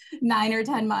last 9 or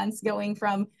 10 months, going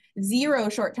from 0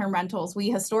 short-term rentals. We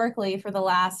historically, for the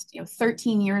last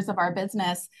 13 years of our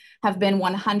business, have been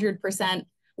 100%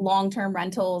 long-term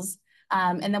rentals.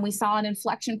 And then we saw an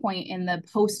inflection point in the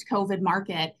post-COVID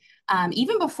market,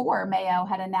 even before Mayo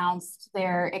had announced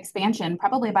their expansion,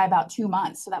 probably by about 2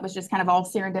 months. So that was just kind of all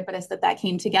serendipitous that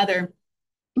came together.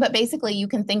 But basically, you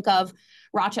can think of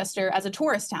Rochester as a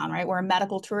tourist town, right? We're a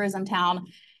medical tourism town,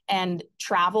 and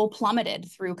travel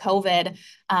plummeted through COVID.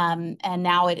 And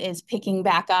now it is picking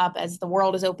back up as the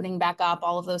world is opening back up,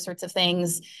 all of those sorts of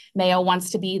things. Mayo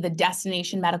wants to be the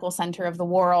destination medical center of the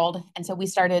world. And so we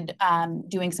started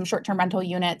doing some short-term rental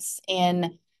units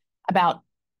in about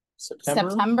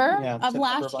September of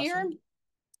last year.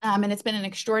 And it's been an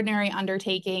extraordinary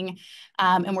undertaking,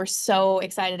 and we're so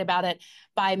excited about it.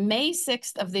 By May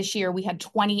 6th of this year, we had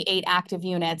 28 active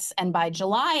units, and by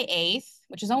July 8th,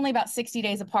 which is only about 60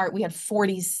 days apart, we had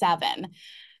 47.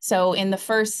 So in the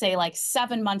first, say, like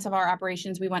 7 months of our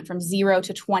operations, we went from 0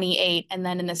 to 28, and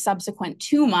then in the subsequent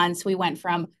 2 months, we went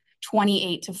from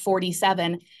 28 to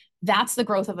 47. That's the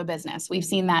growth of a business. We've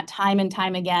seen that time and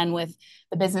time again with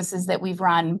the businesses that we've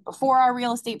run before our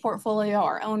real estate portfolio,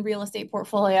 our own real estate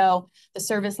portfolio, the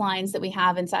service lines that we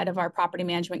have inside of our property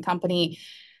management company.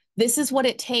 This is what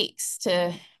it takes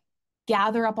to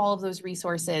gather up all of those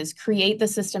resources, create the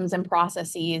systems and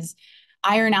processes,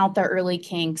 iron out the early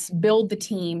kinks, build the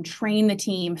team, train the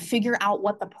team, figure out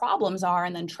what the problems are,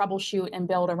 and then troubleshoot and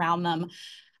build around them.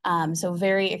 So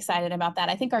very excited about that.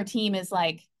 I think our team is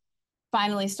like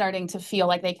finally starting to feel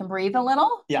like they can breathe a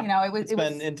little. Yeah, it's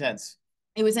been intense.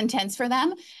 It was intense for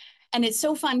them. And it's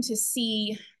so fun to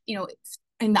see,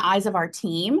 in the eyes of our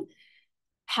team,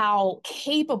 how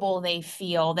capable they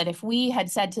feel that if we had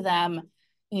said to them,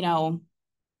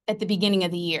 at the beginning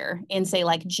of the year in, say,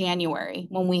 like January,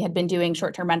 when we had been doing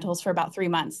short-term rentals for about 3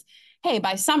 months, hey,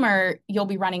 by summer, you'll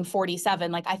be running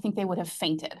 47. Like, I think they would have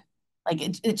fainted. Like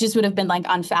it just would have been like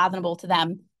unfathomable to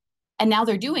them. And now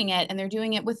they're doing it, and they're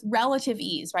doing it with relative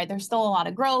ease, right? There's still a lot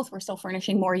of growth. We're still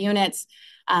furnishing more units,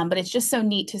 but it's just so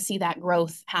neat to see that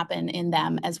growth happen in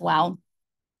them as well.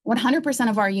 100%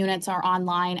 of our units are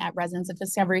online at Residence of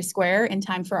Discovery Square in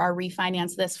time for our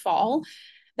refinance this fall.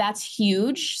 That's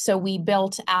huge. So we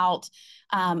built out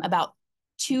about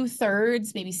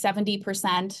 2/3, maybe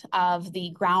 70% of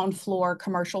the ground floor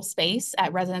commercial space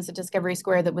at Residence of Discovery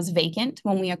Square that was vacant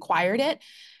when we acquired it.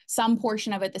 Some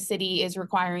portion of it, the city is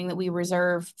requiring that we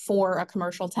reserve for a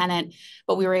commercial tenant,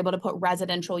 but we were able to put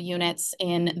residential units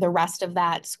in the rest of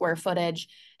that square footage,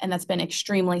 and that's been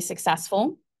extremely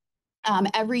successful.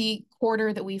 Every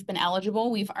quarter that we've been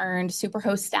eligible, we've earned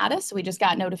Superhost status. We just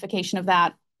got notification of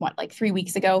that, like 3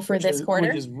 weeks ago for this quarter.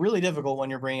 Which is really difficult when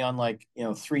you're bringing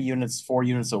on 3 units, 4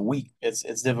 units a week.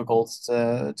 It's difficult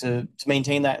to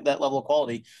maintain that level of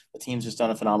quality. The team's just done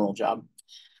a phenomenal job.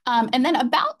 And then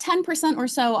about 10% or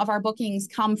so of our bookings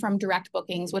come from direct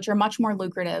bookings, which are much more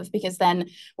lucrative because then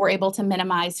we're able to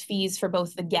minimize fees for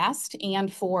both the guest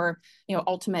and for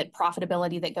ultimate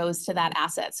profitability that goes to that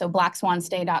asset. So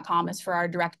blackswanstay.com is for our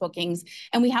direct bookings.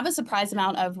 And we have a surprise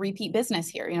amount of repeat business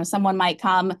here. Someone might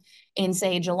come in,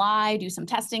 say, July, do some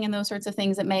testing and those sorts of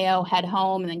things at Mayo, head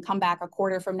home, and then come back a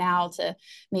quarter from now to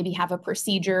maybe have a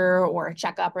procedure or a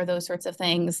checkup or those sorts of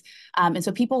things. And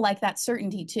so people like that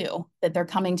certainty too, that they're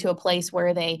coming to a place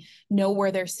where they know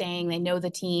where they're staying, they know the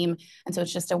team. And so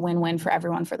it's just a win-win for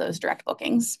everyone for those direct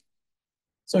bookings.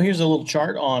 So here's a little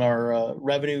chart on our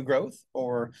revenue growth,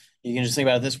 or you can just think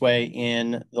about it this way.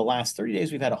 In the last 30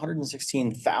 days, we've had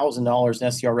 $116,000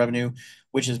 in STR revenue,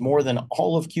 which is more than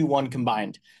all of Q1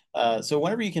 combined. So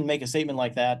whenever you can make a statement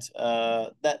like that,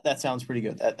 that sounds pretty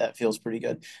good. That feels pretty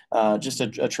good. Just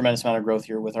a tremendous amount of growth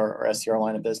here with our STR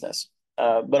line of business.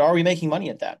 But are we making money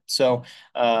at that? So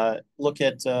look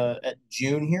at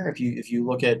June here. If you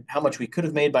look at how much we could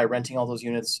have made by renting all those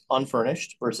units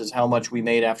unfurnished versus how much we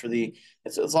made after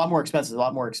it's a lot more expensive, a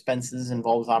lot more expenses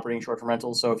involved with operating short-term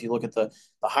rentals. So if you look at the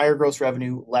higher gross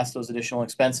revenue, less those additional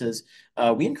expenses,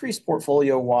 we increased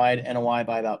portfolio-wide NOI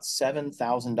by about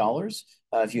 $7,000.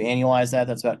 If you annualize that,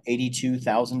 that's about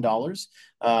 $82,000.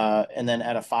 And then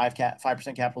at a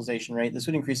 5% capitalization rate, this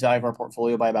would increase the value of our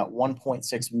portfolio by about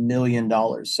 $1.6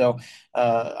 million. So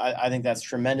I think that's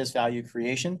tremendous value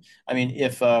creation. I mean,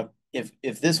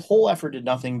 if this whole effort did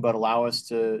nothing but allow us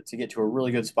to get to a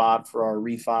really good spot for our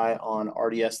refi on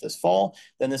RDS this fall,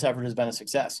 then this effort has been a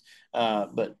success.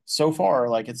 But so far,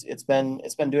 it's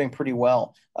been doing pretty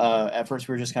well. At first,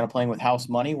 we were just kind of playing with house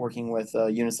money, working with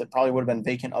units that probably would have been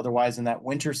vacant otherwise in that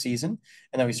winter season,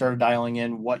 and then we started dialing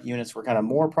in what units were kind of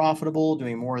more profitable,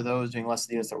 doing more of those, doing less of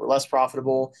the units that were less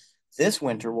profitable. This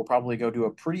winter, we'll probably go do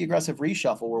a pretty aggressive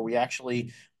reshuffle where we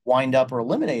actually wind up or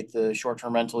eliminate the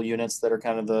short-term rental units that are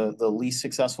kind of the least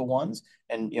successful ones,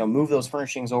 and move those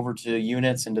furnishings over to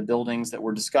units and to buildings that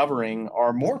we're discovering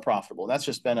are more profitable. That's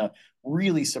just been a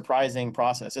really surprising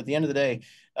process. At the end of the day,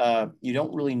 you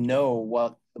don't really know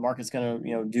what the market's going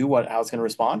to do, how it's going to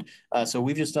respond. So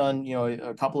we've just done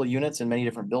a couple of units in many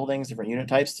different buildings, different unit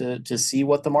types to see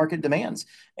what the market demands,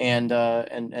 and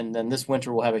then this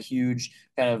winter we'll have a huge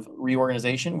kind of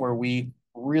reorganization where we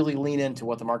really lean into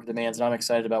what the market demands. And I'm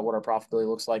excited about what our profitability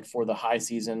looks like for the high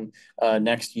season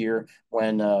next year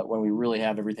when we really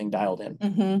have everything dialed in.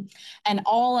 Mm-hmm. And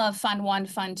all of Fund 1,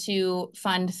 Fund 2,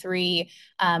 Fund 3,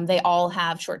 they all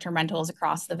have short-term rentals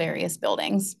across the various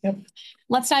buildings. Yep.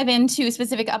 Let's dive into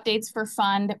specific updates for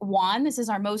Fund 1. This is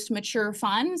our most mature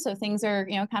fund, so things are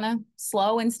kind of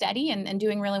slow and steady and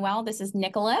doing really well. This is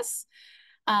Nicholas.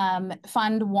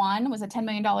 Fund 1 was a $10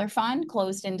 million fund,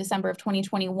 closed in December of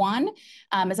 2021.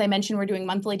 As I mentioned, we're doing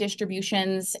monthly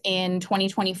distributions in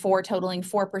 2024, totaling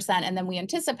 4%. And then we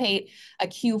anticipate a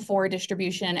Q4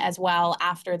 distribution as well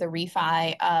after the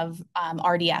refi of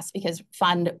RDS, because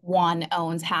Fund 1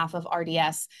 owns half of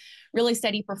RDS. Really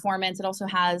steady performance. It also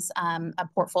has a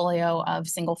portfolio of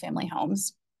single family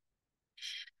homes.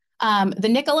 The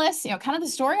Nicholas, kind of the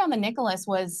story on the Nicholas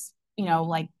was,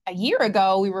 like a year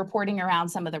ago, we were reporting around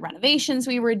some of the renovations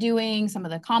we were doing, some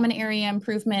of the common area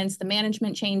improvements, the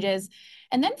management changes.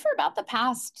 And then for about the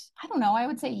past, I don't know, I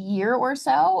would say year or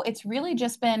so, it's really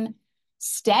just been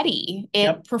steady.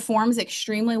 It performs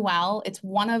extremely well. It's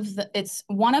one of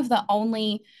the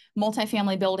only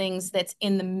multifamily buildings that's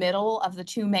in the middle of the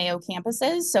two Mayo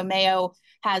campuses. So Mayo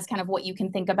has kind of what you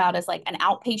can think about as like an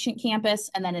outpatient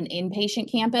campus and then an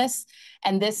inpatient campus.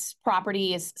 And this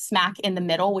property is smack in the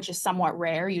middle, which is somewhat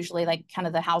rare. Usually like kind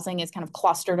of the housing is kind of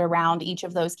clustered around each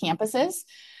of those campuses.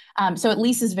 So it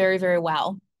leases very, very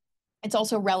well. It's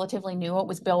also relatively new. It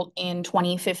was built in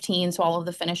 2015, so all of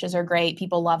the finishes are great.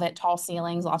 People love it. Tall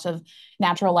ceilings, lots of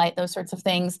natural light, those sorts of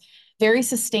things. Very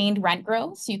sustained rent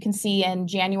growth. So you can see in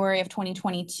January of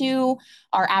 2022,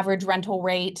 our average rental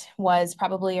rate was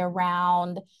probably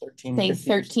around, say,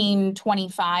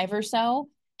 13.25 or so.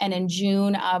 And in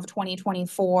June of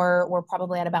 2024, we're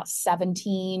probably at about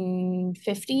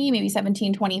 17.50, maybe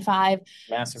 17.25.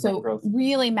 Massive So growth.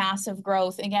 really massive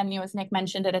growth. Again, as Nick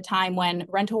mentioned, at a time when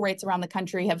rental rates around the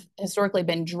country have historically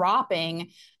been dropping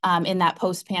in that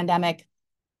post-pandemic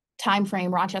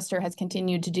timeframe, Rochester has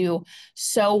continued to do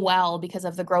so well because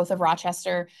of the growth of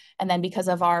Rochester, and then because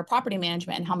of our property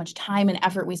management and how much time and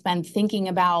effort we spend thinking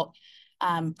about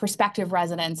prospective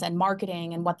residents and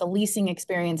marketing and what the leasing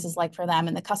experience is like for them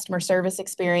and the customer service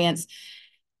experience.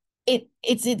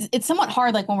 It's somewhat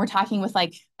hard, like when we're talking with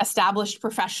like established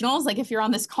professionals, like if you're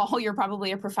on this call, you're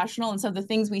probably a professional. And so the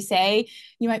things we say,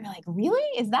 you might be like, really?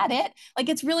 Is that it? Like,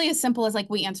 it's really as simple as like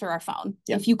we answer our phone.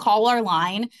 Yep. If you call our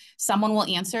line, someone will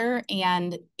answer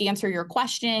your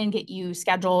question, get you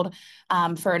scheduled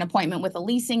for an appointment with a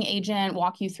leasing agent,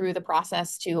 walk you through the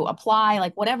process to apply,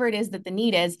 like whatever it is that the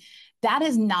need is. That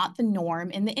is not the norm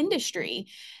in the industry.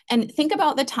 And think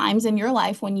about the times in your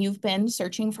life when you've been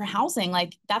searching for housing.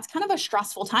 Like, that's kind of a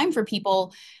stressful time for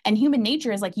people. And human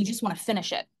nature is like, you just want to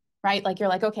finish it, right? Like, you're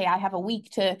like, okay, I have a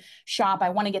week to shop. I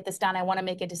want to get this done. I want to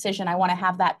make a decision. I want to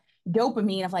have that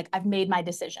dopamine of like, I've made my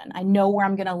decision. I know where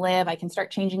I'm going to live. I can start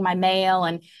changing my mail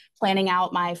and planning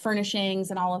out my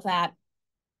furnishings and all of that.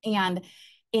 And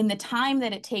in the time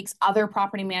that it takes other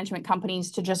property management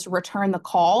companies to just return the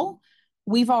call,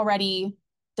 we've already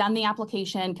done the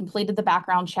application, completed the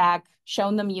background check,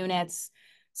 shown them units,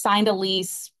 signed a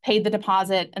lease, paid the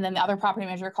deposit, and then the other property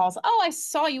manager calls, oh, I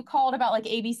saw you called about like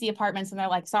ABC apartments, and they're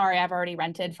like, sorry, I've already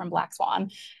rented from Black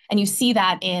Swan. And you see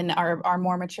that in our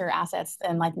more mature assets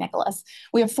than like Nicholas.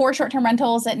 We have 4 short-term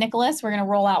rentals at Nicholas. We're going to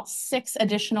roll out 6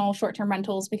 additional short-term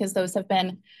rentals because those have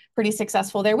been pretty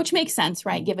successful there, which makes sense,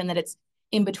 right, given that it's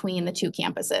in between the 2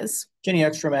 campuses. Jenny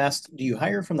Ekstrom asked, do you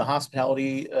hire from the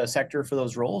hospitality sector for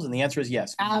those roles? And the answer is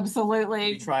yes.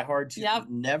 Absolutely. We try hard to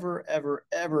never, ever,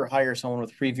 ever hire someone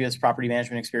with previous property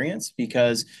management experience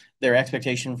because their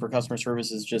expectation for customer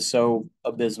service is just so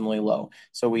abysmally low.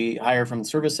 So we hire from the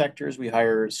service sectors, we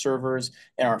hire servers,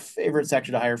 and our favorite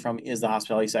sector to hire from is the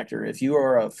hospitality sector. If you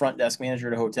are a front desk manager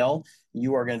at a hotel,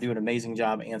 you are going to do an amazing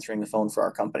job answering the phone for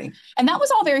our company. And that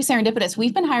was all very serendipitous.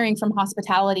 We've been hiring from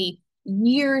hospitality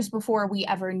years before we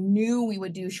ever knew we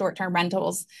would do short-term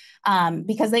rentals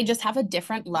because they just have a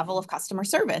different level of customer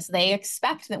service. They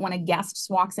expect that when a guest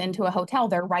walks into a hotel,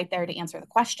 they're right there to answer the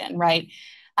question, right?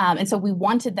 And so we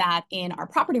wanted that in our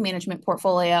property management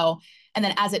portfolio. And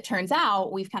then as it turns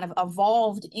out, we've kind of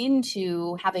evolved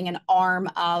into having an arm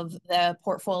of the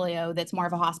portfolio that's more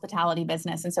of a hospitality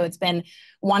business. And so it's been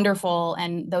wonderful.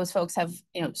 And those folks have,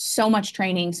 so much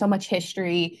training, so much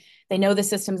history. They know the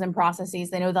systems and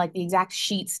processes. They know like the exact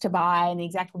sheets to buy and the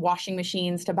exact washing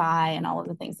machines to buy and all of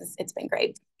the things. It's been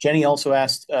great. Jenny also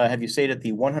asked, have you stayed at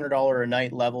the $100 a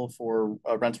night level for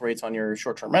rental rates on your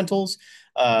short-term rentals?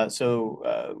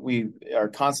 So we are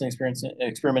constantly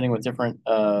experimenting with different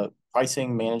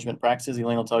pricing management practices.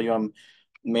 Elaine will tell you I'm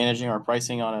managing our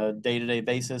pricing on a day-to-day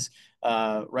basis.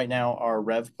 Right now, our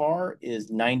RevPAR is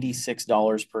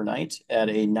 $96 per night at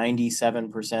a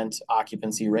 97%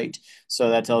 occupancy rate. So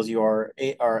that tells you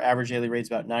our average daily rate is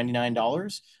about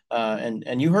 $99.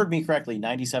 And you heard me correctly,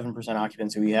 97%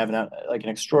 occupancy. We have an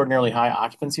extraordinarily high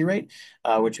occupancy rate,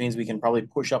 which means we can probably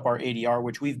push up our ADR,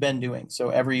 which we've been doing. So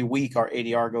every week our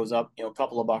ADR goes up, a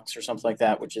couple of bucks or something like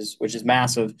that, which is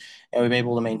massive, and we've been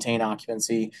able to maintain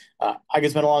occupancy. I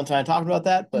could spend a long time talking about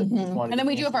that, but and then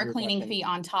we do have our cleaning fee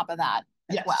on top of that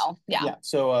as well. Yeah.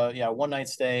 So one night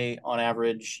stay on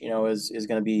average, is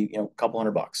going to be a couple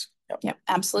 $100. Yep,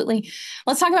 absolutely.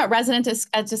 Let's talk about resident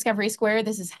at Discovery Square.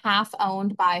 This is half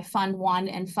owned by Fund 1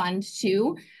 and Fund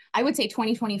 2. I would say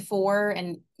 2024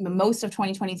 and most of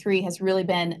 2023 has really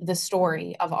been the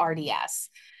story of RDS.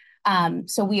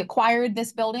 So we acquired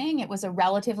this building. It was a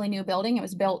relatively new building. It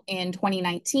was built in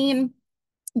 2019.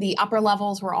 The upper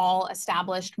levels were all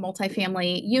established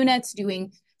multifamily units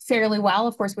doing fairly well.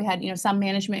 Of course, we had, some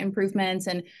management improvements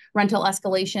and rental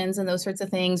escalations and those sorts of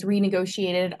things,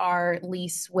 renegotiated our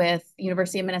lease with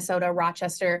University of Minnesota,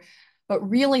 Rochester. But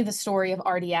really the story of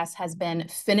RDS has been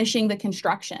finishing the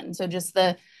construction. So just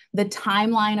the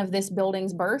timeline of this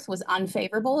building's birth was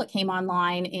unfavorable. It came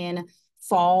online in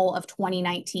fall of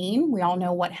 2019. We all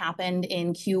know what happened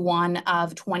in Q1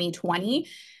 of 2020.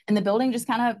 And the building just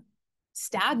kind of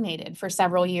stagnated for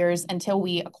several years until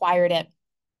we acquired it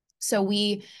So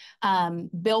we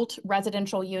built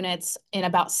residential units in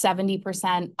about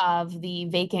 70% of the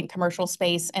vacant commercial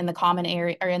space in the common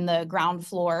area or in the ground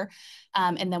floor.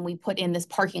 And then we put in this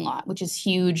parking lot, which is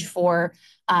huge for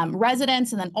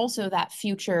residents, and then also that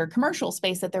future commercial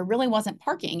space that there really wasn't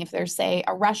parking. If there's, say,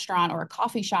 a restaurant or a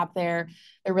coffee shop there,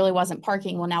 there really wasn't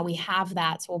parking. Well, now we have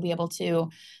that, so we'll be able to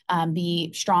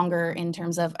be stronger in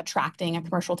terms of attracting a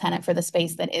commercial tenant for the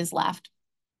space that is left.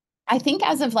 I think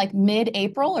as of like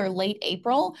mid-April or late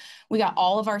April, we got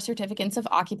all of our certificates of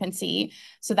occupancy.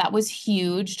 So that was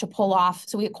huge to pull off.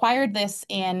 So we acquired this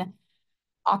in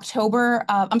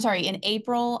in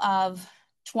April of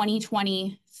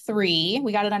 2023.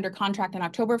 We got it under contract in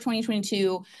October of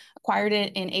 2022, acquired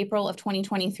it in April of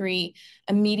 2023,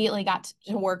 immediately got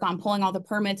to work on pulling all the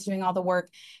permits, doing all the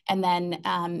work, and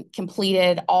then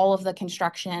completed all of the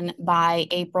construction by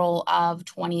April of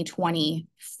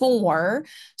 2024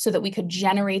 so that we could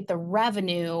generate the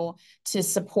revenue to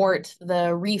support the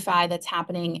refi that's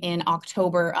happening in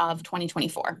October of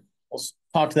 2024. We'll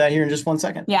talk to that here in just 1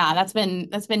 second. Yeah, that's been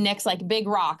Nick's like big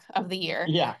rock of the year.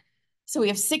 Yeah. So we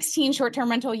have 16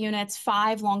 short-term rental units,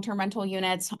 5 long-term rental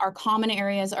units. Our common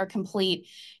areas are complete.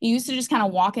 You used to just kind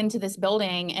of walk into this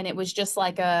building and it was just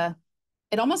like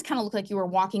it almost kind of looked like you were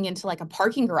walking into like a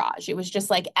parking garage. It was just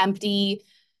like empty,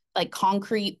 like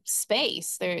concrete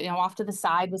space. There, off to the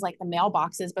side was like the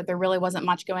mailboxes, but there really wasn't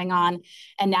much going on.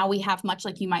 And now we have, much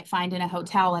like you might find in a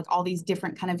hotel, like all these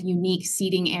different kind of unique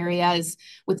seating areas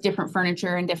with different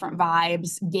furniture and different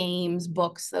vibes, games,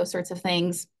 books, those sorts of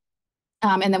things.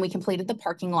 And then we completed the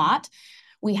parking lot.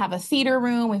 We have a theater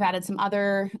room. We've added some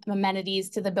other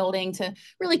amenities to the building to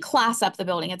really class up the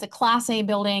building. It's a Class A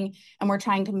building, and we're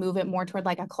trying to move it more toward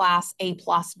like a Class A+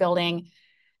 building.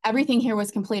 Everything here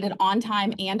was completed on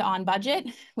time and on budget,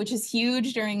 which is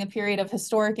huge during a period of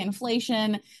historic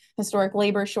inflation, historic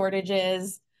labor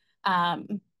shortages.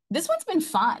 This one's been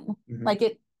fun. Mm-hmm.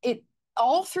 Like it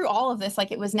all through all of this,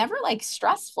 like it was never like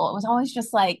stressful. It was always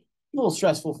just like a little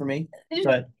stressful for me,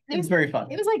 but it's very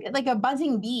fun. It was like a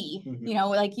buzzing bee, mm-hmm.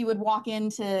 Like you would walk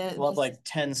into. We'll have like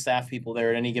 10 staff people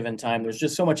there at any given time. There's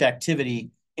just so much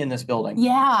activity in this building.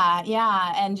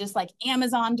 Yeah. And just like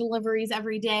Amazon deliveries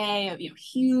every day,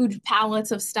 huge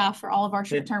pallets of stuff for all of our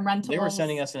short-term rentals. They were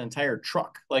sending us an entire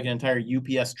truck, like an entire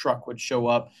UPS truck would show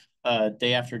up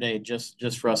day after day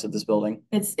just for us at this building.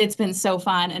 It's been so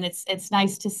fun, and it's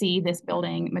nice to see this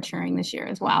building maturing this year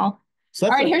as well. So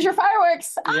all right, here's your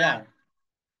fireworks. Yeah.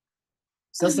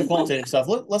 So that's the qualitative stuff.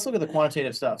 Let's look at the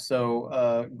quantitative stuff.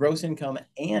 So gross income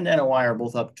and NOI are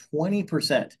both up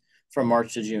 20% from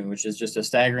March to June, which is just a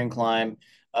staggering climb.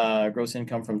 Gross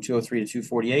income from 203 to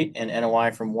 248 and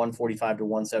NOI from 145 to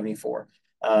 174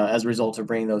 as a result of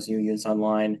bringing those new units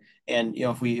online. And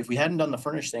if we hadn't done the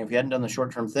furnished thing, if we hadn't done the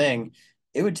short-term thing,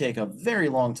 it would take a very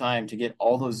long time to get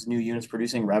all those new units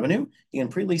producing revenue. You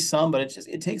can pre-lease some, but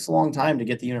it takes a long time to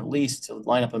get the unit leased to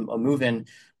line up a move-in.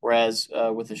 Whereas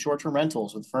with the short-term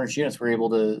rentals, with furnished units, we're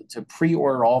able to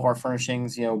pre-order all of our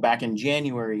furnishings, back in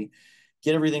January,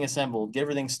 get everything assembled, get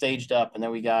everything staged up. And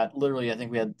then we got literally, I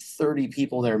think we had 30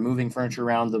 people there moving furniture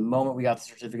around the moment we got the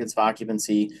certificates of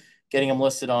occupancy, getting them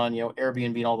listed on,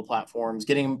 Airbnb and all the platforms,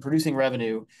 getting them producing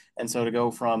revenue. And so to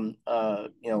go from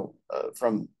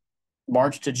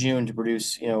March to June to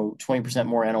produce, 20%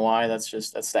 more NOI,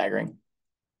 that's staggering.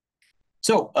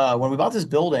 So when we bought this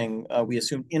building, we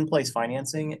assumed in-place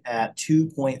financing at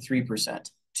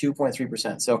 2.3%.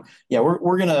 2.3%. So yeah,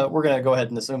 we're gonna go ahead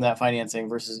and assume that financing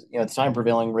versus at the time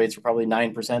prevailing rates were probably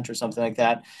 9% or something like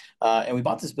that. And we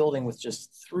bought this building with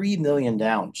just $3 million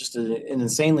down, just an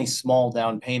insanely small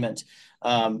down payment.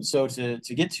 So to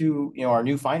get to our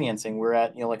new financing, we're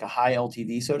at like a high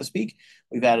LTV, so to speak.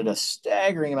 We've added a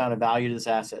staggering amount of value to this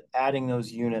asset, adding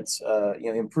those units,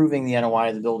 improving the NOI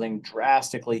of the building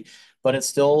drastically. But it's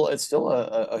still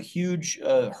a huge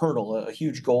hurdle, a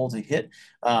huge goal to hit.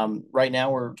 Right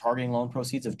now, we're targeting loan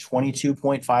proceeds of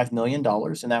 $22.5 million,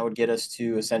 and that would get us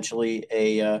to essentially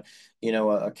a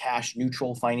cash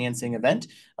neutral financing event.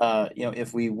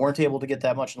 If we weren't able to get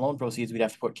that much in loan proceeds, we'd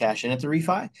have to put cash in at the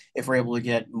refi. If we're able to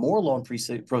get more loan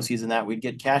proceeds than that, we'd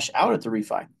get cash out at the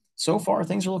refi. So far,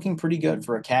 things are looking pretty good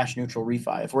for a cash neutral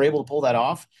refi. If we're able to pull that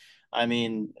off, I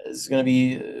mean, it's going to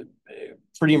be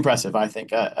pretty impressive, I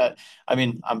think.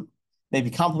 I'm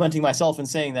maybe complimenting myself in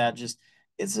saying that. Just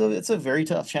it's a very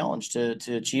tough challenge to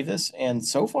achieve this, and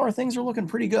so far things are looking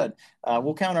pretty good.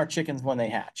 We'll count our chickens when they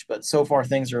hatch, but so far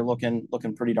things are looking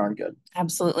pretty darn good.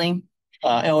 Absolutely.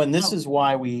 And this is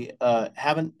why we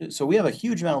haven't. So we have a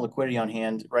huge amount of liquidity on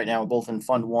hand right now, both in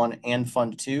Fund 1 and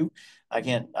Fund 2. I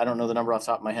don't know the number off the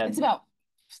top of my head. It's about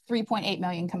 3.8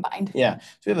 million combined. Yeah.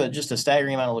 So we have just a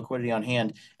staggering amount of liquidity on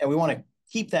hand, and we want to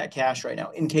keep that cash right now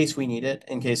in case we need it,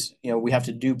 in case, we have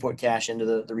to put cash into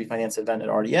the refinance event at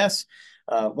RDS.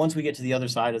 Once we get to the other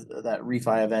side of that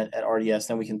refi event at RDS,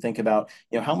 then we can think about,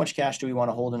 how much cash do we want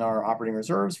to hold in our operating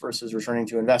reserves versus returning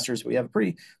to investors. We have a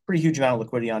pretty huge amount of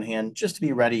liquidity on hand just to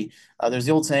be ready. There's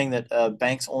the old saying that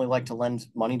banks only like to lend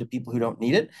money to people who don't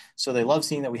need it. So they love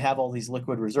seeing that we have all these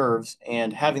liquid reserves,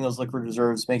 and having those liquid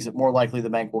reserves makes it more likely the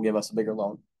bank will give us a bigger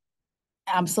loan.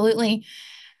 Absolutely.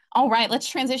 All right, let's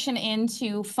transition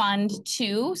into Fund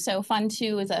 2. So Fund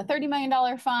 2 is a $30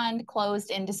 million fund,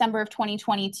 closed in December of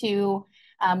 2022.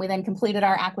 We then completed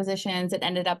our acquisitions. It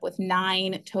ended up with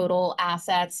 9 total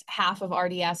assets, half of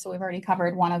RDS, so we've already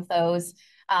covered one of those.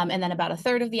 And then about a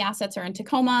third of the assets are in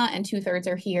Tacoma and 2/3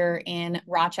 are here in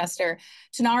Rochester.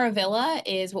 Tanara Villa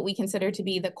is what we consider to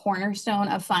be the cornerstone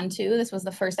of Fund 2. This was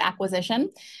the first acquisition.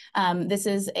 This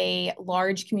is a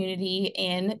large community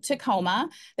in Tacoma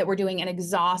that we're doing an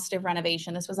exhaustive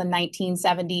renovation. This was a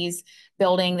 1970s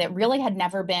building that really had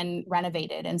never been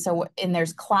renovated. And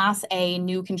there's Class A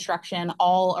new construction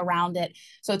all around it.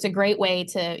 So it's a great way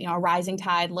to, a rising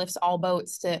tide lifts all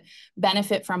boats, to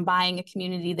benefit from buying a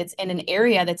community that's in an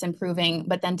area that's improving,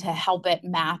 but then to help it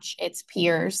match its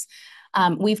peers.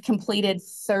 We've completed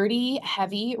 30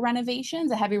 heavy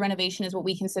renovations. A heavy renovation is what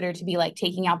we consider to be like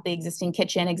taking out the existing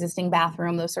kitchen, existing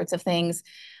bathroom, those sorts of things.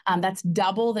 That's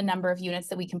double the number of units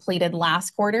that we completed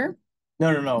last quarter.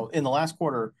 No. In the last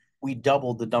quarter, we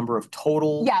doubled the number of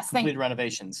total completed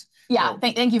renovations. Yeah,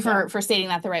 thank you for stating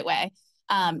that the right way.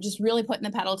 Just really putting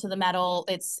the pedal to the metal.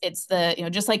 It's the,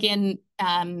 just like in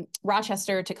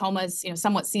Rochester, Tacoma's,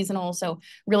 somewhat seasonal. So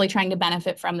really trying to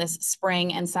benefit from this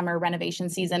spring and summer renovation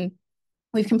season.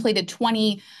 We've completed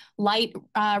 20 light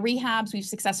rehabs. We've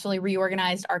successfully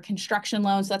reorganized our construction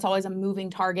loans. So that's always a moving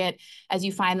target, as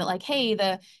you find that, like, hey,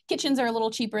 the kitchens are a little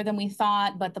cheaper than we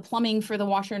thought, but the plumbing for the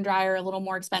washer and dryer are a little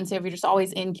more expensive. You're just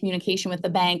always in communication with the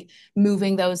bank,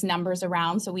 moving those numbers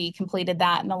around. So we completed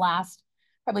that in the last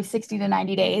probably 60 to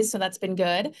 90 days. So that's been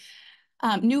good.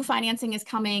 New financing is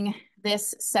coming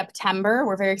this September.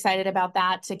 We're very excited about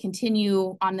that, to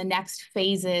continue on the next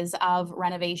phases of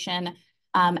renovation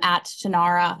at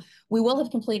Tanara. We will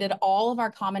have completed all of our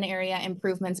common area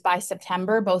improvements by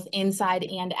September, both inside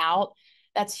and out.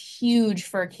 That's huge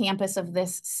for a campus of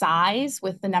this size,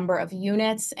 with the number of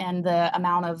units and the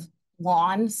amount of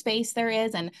lawn space there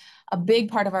is. And a big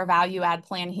part of our value add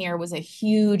plan here was a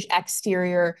huge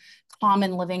exterior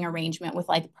common living arrangement with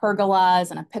like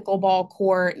pergolas and a pickleball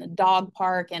court and a dog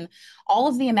park and all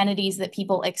of the amenities that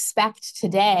people expect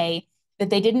today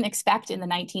that they didn't expect in the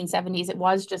 1970s. It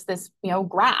was just this,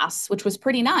 grass, which was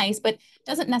pretty nice, but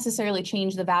doesn't necessarily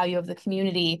change the value of the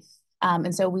community.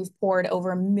 And so we've poured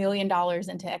over $1 million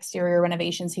into exterior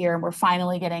renovations here, and we're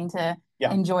finally getting to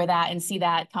enjoy that and see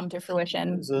that come to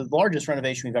fruition. It's the largest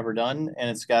renovation we've ever done, and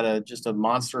it's got just a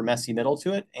monster messy middle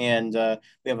to it. And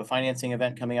we have a financing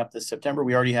event coming up this September.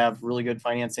 We already have really good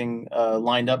financing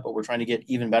lined up, but we're trying to get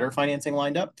even better financing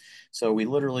lined up. So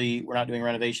we're not doing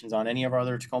renovations on any of our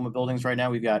other Tacoma buildings right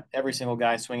now. We've got every single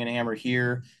guy swinging a hammer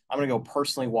here. I'm going to go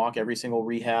personally walk every single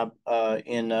rehab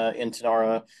in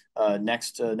Tanara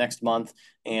next month,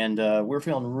 and we're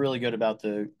feeling really good about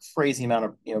the crazy amount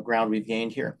of ground we've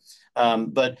gained here.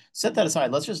 But set that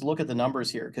aside. Let's just look at the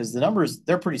numbers here, because the numbers,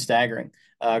 they're pretty staggering.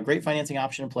 Great financing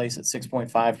option in place at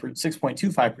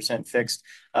 6.25% fixed.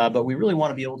 But we really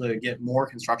want to be able to get more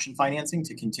construction financing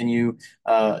to continue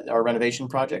our renovation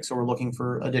project. So we're looking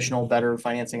for additional better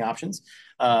financing options.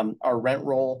 Our rent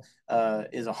roll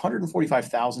is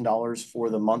 $145,000 for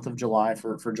the month of July,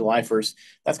 for July 1st.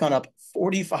 That's gone up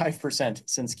 45%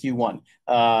 since Q1.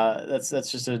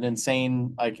 That's just an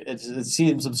insane, it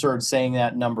seems absurd saying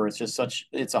that number. It's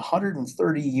a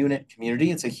 130 unit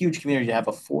community. It's a huge community to have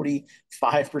a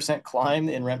 45% climb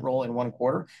in rent roll in one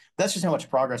quarter. That's just how much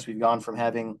progress we've gone from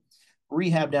having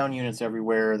rehab down units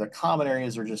everywhere. The common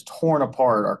areas are just torn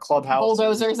apart. Our clubhouse,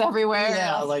 bulldozers everywhere.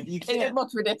 Yeah, like it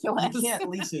looks ridiculous. You can't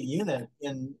lease a unit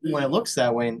when it looks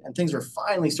that way. And things are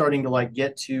finally starting to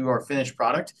get to our finished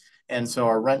product. And so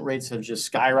our rent rates have just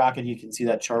skyrocketed. You can see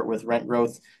that chart with rent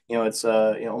growth. It's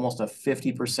almost a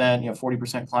 50%,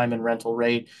 40% climb in rental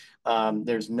rate.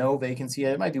 There's no vacancy.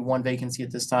 It might be one vacancy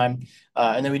at this time.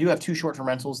 And then we do have 2 short-term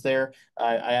rentals there.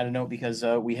 I add a note because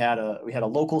we had a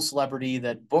local celebrity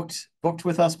that booked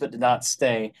with us but did not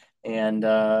stay. And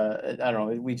I don't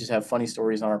know, we just have funny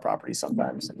stories on our property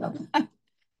sometimes.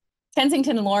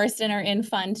 Kensington and Lauriston are in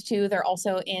Fund 2. They're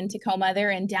also in Tacoma.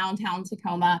 They're in downtown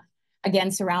Tacoma.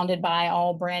 again, surrounded by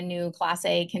all brand new Class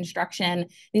A construction.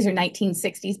 These are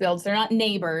 1960s builds. They're not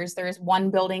neighbors. There's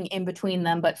one building in between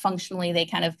them, but functionally they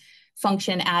kind of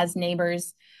function as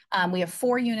neighbors. We have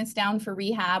 4 units down for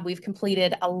rehab. We've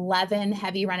completed 11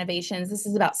 heavy renovations. This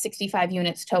is about 65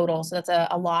 units total. So that's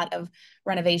a lot of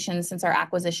renovations since our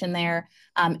acquisition there.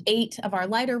 8 of our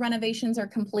lighter renovations are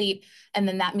complete. And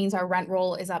then that means our rent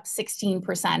roll is up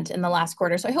 16% in the last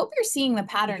quarter. So I hope you're seeing the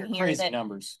pattern here. Crazy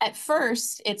numbers. At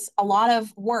first, it's a lot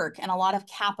of work and a lot of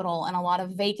capital and a lot of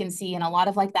vacancy and a lot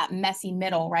of like that messy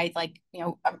middle, right? Like,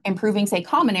 improving, say,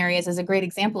 common areas is a great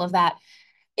example of that.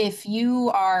 If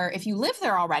you live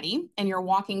there already and you're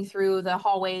walking through the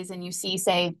hallways and you see,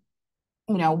 say,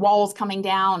 walls coming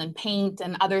down and paint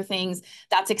and other things,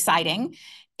 that's exciting.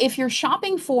 If you're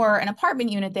shopping for an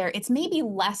apartment unit there, it's maybe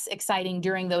less exciting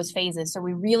during those phases. So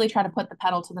we really try to put the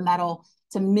pedal to the metal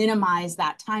to minimize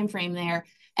that time frame there.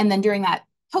 And then during that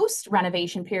post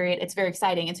renovation period, it's very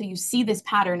exciting. And so you see this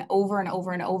pattern over and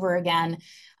over and over again.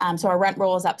 So our rent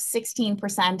roll is up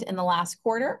 16% in the last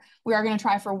quarter. We are going to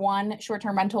try for 1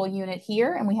 short-term rental unit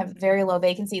here, and we have very low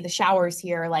vacancy. The showers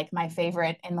here are like my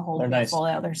favorite in the whole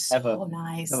portfolio. They're so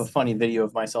nice. I have a funny video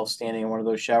of myself standing in one of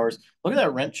those showers. Look at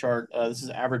that rent chart. This is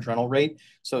average rental rate.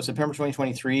 So September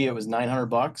 2023, it was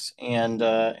 $900,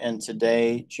 and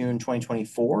today, June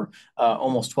 2024,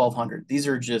 almost $1,200. These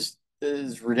are just, it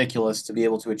is ridiculous to be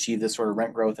able to achieve this sort of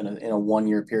rent growth in a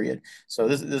 1-year period. So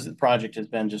this project has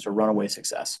been just a runaway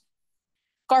success.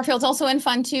 Garfield's also in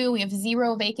fun too. We have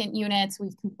 0 vacant units.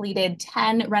 We've completed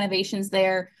 10 renovations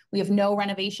there. We have no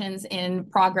renovations in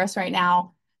progress right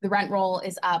now. The rent roll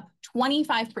is up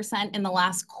 25% in the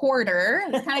last quarter.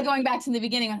 It's kind of going back to the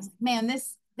beginning. I was like, man,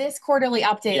 this quarterly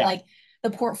update, like the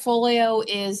portfolio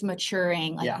is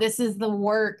maturing. Like this is the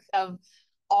work of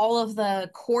all of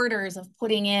the quarters of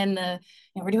putting in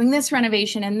we're doing this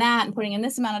renovation and that and putting in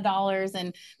this amount of dollars.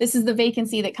 And this is the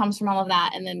vacancy that comes from all of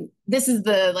that. And then this is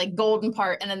the like golden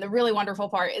part. And then the really wonderful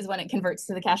part is when it converts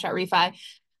to the cash out refi.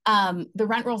 The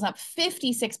rent rolls up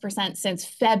 56% since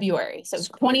February. So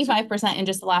 25% in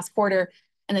just the last quarter.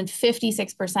 And then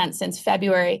 56% since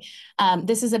February.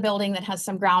 This is a building that has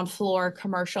some ground floor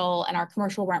commercial, and our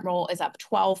commercial rent roll is up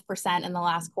 12% in the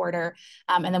last quarter.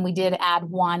 And then we did add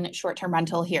 1 short-term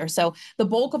rental here. So the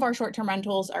bulk of our short-term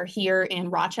rentals are here in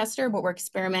Rochester, but we're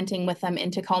experimenting with them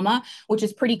in Tacoma, which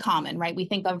is pretty common, right? We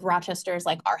think of Rochester as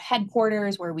like our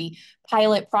headquarters where we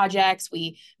pilot projects,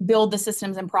 we build the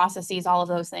systems and processes, all of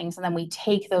those things, and then we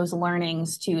take those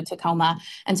learnings to Tacoma.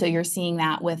 And so you're seeing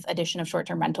that with addition of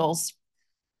short-term rentals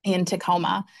in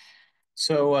Tacoma.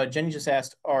 So Jenny just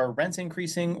asked, are rents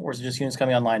increasing or is it just units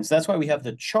coming online? So that's why we have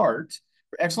the chart.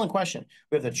 Excellent question.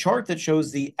 We have the chart that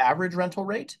shows the average rental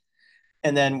rate,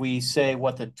 and then we say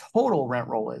what the total rent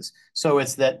roll is. So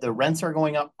it's that the rents are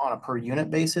going up on a per unit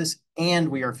basis and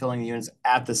we are filling the units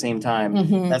at the same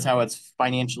time. That's how it's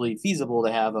financially feasible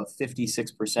to have a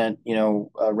 56%,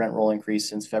 rent roll increase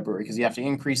since February, because you have to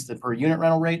increase the per unit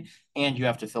rental rate and you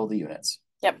have to fill the units.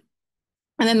 Yep.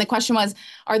 And then the question was,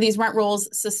 are these rent rolls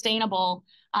sustainable?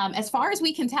 As far as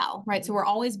we can tell, right? So we're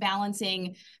always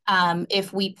balancing,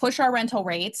 if we push our rental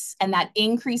rates and that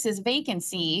increases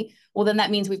vacancy, well, then that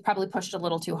means we've probably pushed a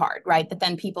little too hard, right? That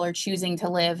then people are choosing to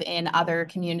live in other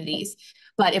communities.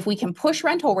 But if we can push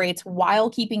rental rates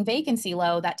while keeping vacancy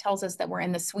low, that tells us that we're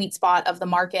in the sweet spot of the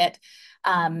market.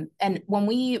 And when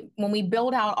we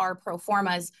build out our pro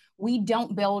formas, we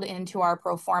don't build into our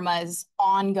pro formas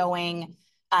ongoing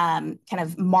kind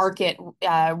of market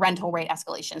rental rate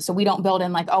escalation. So we don't build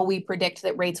in like, oh, we predict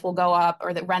that rates will go up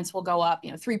or that rents will go up,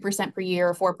 3% per year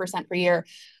or 4% per year.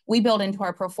 We build into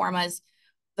our pro formas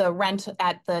the rent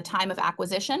at the time of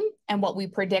acquisition and what we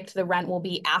predict the rent will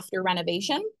be after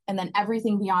renovation. And then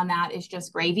everything beyond that is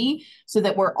just gravy, so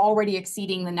that we're already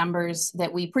exceeding the numbers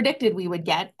that we predicted we would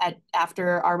get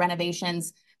after our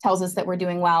renovations. Tells us that we're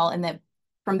doing well, and that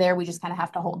from there, we just kind of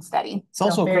have to hold steady. It's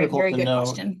also critical to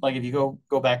know, like if you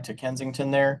go back to Kensington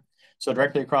there, so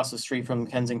directly across the street from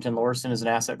Kensington Lauriston is an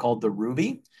asset called the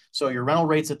Ruby. So your rental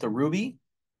rates at the Ruby,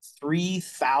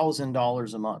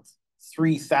 $3,000 a month.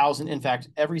 3,000. In fact,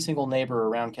 every single neighbor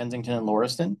around Kensington and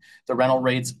Lauriston, the rental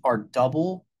rates are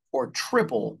double or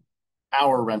triple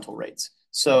our rental rates.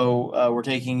 So we're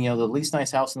taking, the least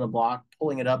nice house in the block,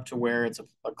 pulling it up to where it's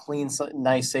a clean,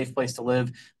 nice, safe place to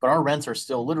live. But our rents are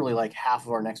still literally like half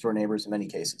of our next door neighbors in many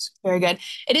cases. Very good.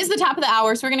 It is the top of the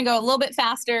hour, so we're going to go a little bit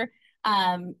faster.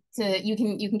 You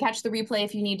can catch the replay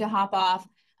if you need to hop off.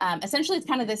 Essentially, it's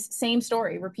kind of this same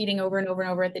story repeating over and over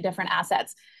and over at the different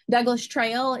assets. Douglas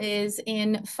Trail is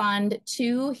in Fund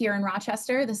 2 here in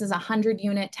Rochester. This is a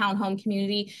 100-unit townhome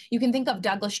community. You can think of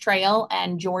Douglas Trail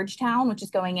and Georgetown, which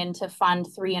is going into Fund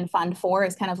 3 and Fund 4,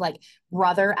 as kind of like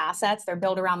brother assets. They're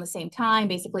built around the same time,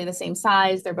 basically the same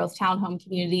size. They're both townhome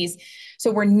communities.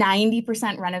 So we're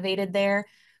 90% renovated there,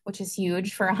 which is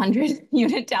huge for a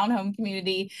 100-unit townhome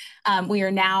community. We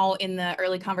are now in the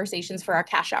early conversations for our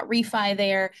cash out refi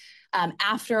there.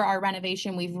 After our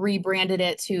renovation, we've rebranded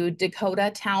it to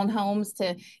Dakota Townhomes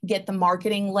to get the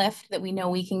marketing lift that we know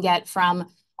we can get from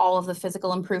all of the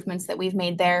physical improvements that we've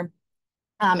made there.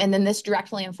 And then this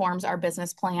directly informs our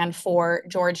business plan for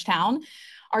Georgetown.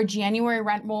 Our January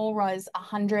rent roll was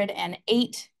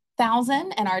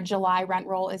 108,000, and our July rent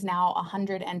roll is now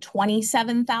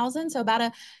 127,000. So about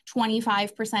a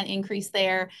 25% increase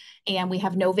there. And we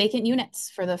have no vacant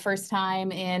units for the first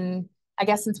time in, I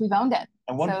guess, since we've owned it.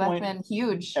 At one point, that's been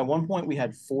huge. At one point, we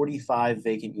had 45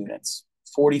 vacant units.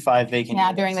 45 vacant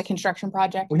units. During the construction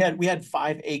project. We had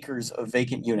 5 acres of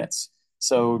vacant units.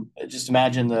 So just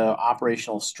imagine the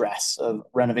operational stress of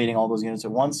renovating all those units at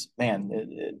once. Man,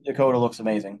 Dakota looks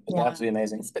amazing. It's absolutely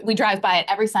amazing. We drive by it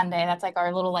every Sunday. That's like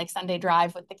our little Sunday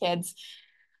drive with the kids.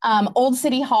 Old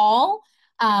City Hall,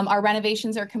 our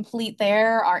renovations are complete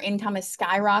there. Our income is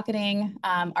skyrocketing.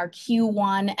 Our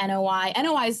Q1 NOI.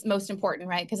 NOI is most important,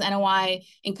 right? Because NOI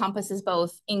encompasses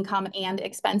both income and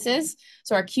expenses.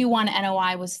 So our Q1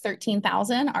 NOI was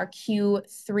 13,000. Our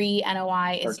Q3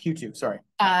 NOI is... Or Q2, sorry.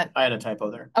 I had a typo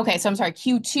there. Okay, so I'm sorry.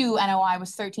 Q2 NOI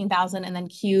was 13,000, and then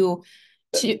Q1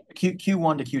 to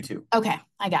Q2. Okay,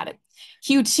 I got it.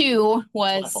 Q2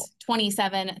 was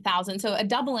 27,000. So a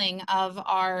doubling of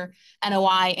our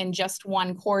NOI in just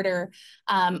one quarter.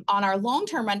 On our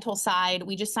long-term rental side,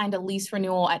 we just signed a lease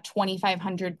renewal at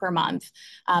 2,500 per month.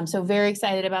 So very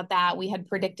excited about that. We had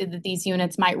predicted that these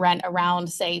units might rent around,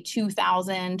 say,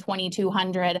 2,000,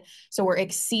 2,200. So we're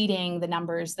exceeding the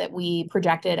numbers that we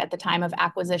projected at the time of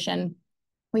acquisition.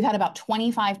 We've had about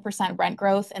 25% rent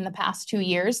growth in the past 2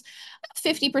 years.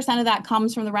 50% of that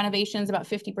comes from the renovations. About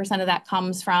 50% of that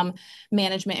comes from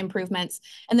management improvements.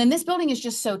 And then this building is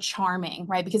just so charming,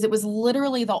 right? Because it was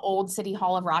literally the old City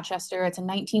Hall of Rochester. It's a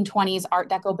 1920s Art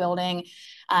Deco building.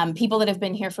 People that have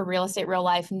been here for real estate, real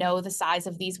life know the size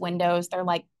of these windows. They're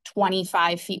like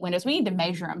 25 feet windows. We need to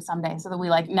measure them someday so that we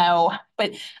know.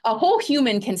 But a whole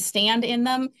human can stand in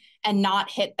them and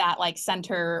not hit that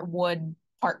center wood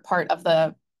part of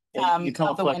the you come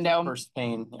of the window. First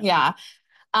pane. Yeah.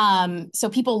 So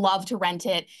people love to rent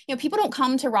it. People don't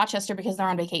come to Rochester because they're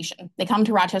on vacation. They come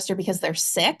to Rochester because they're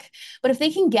sick. But if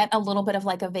they can get a little bit of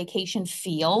a vacation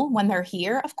feel when they're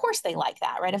here, of course they like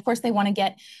that, right? Of course they want to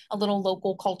get a little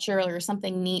local culture or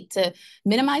something neat to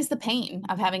minimize the pain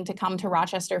of having to come to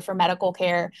Rochester for medical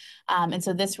care. And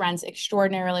so this rents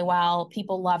extraordinarily well.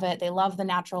 People love it. They love the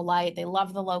natural light. They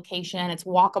love the location. It's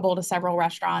walkable to several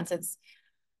restaurants.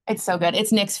 It's so good.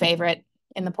 It's Nick's favorite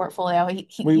in the portfolio.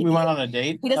 We went on a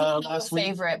date. He doesn't have a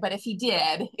favorite, but if he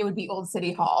did, it would be Old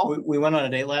City Hall. We went on a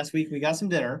date last week. We got some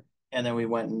dinner, and then we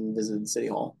went and visited City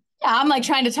Hall. Yeah, I'm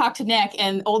trying to talk to Nick,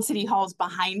 and Old City Hall's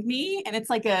behind me, and it's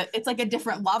like a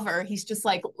different lover. He's just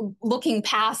looking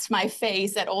past my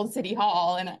face at Old City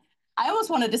Hall, and I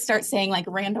almost wanted to start saying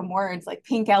random words like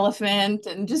pink elephant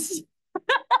and just.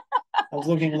 I was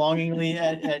looking longingly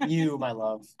at you, my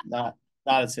love, not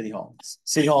at City Hall.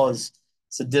 City Hall it's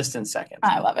a distant second.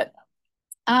 I love it.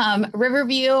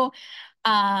 Riverview,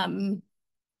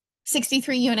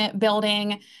 63-unit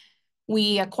building.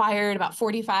 We acquired about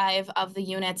 45 of the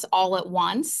units all at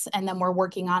once, and then we're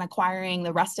working on acquiring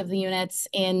the rest of the units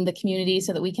in the community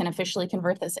so that we can officially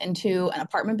convert this into an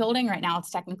apartment building. Right now, it's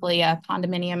technically a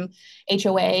condominium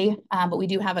HOA, but we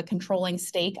do have a controlling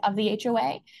stake of the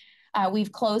HOA.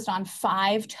 We've closed on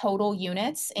 5 total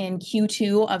units in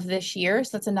Q2 of this year.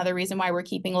 So that's another reason why we're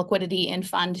keeping liquidity in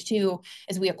Fund 2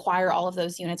 is we acquire all of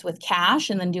those units with cash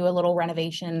and then do a little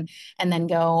renovation and then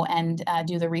go and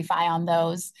do the refi on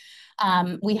those.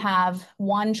 We have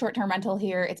 1 short-term rental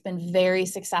here. It's been very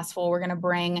successful. We're going to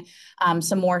bring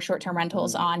some more short-term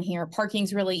rentals on here.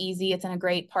 Parking's really easy. It's in a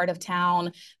great part of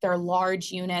town. They're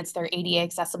large units. They're ADA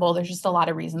accessible. There's just a lot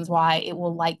of reasons why it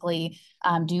will likely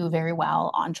do very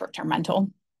well on short-term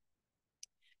rental.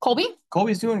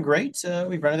 Colby's doing great.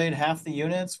 We've renovated half the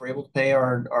units. We're able to pay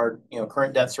our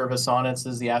current debt service on it. This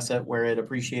is the asset where it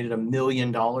appreciated $1 million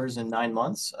in 9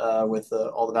 months with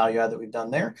all the value add that we've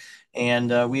done there.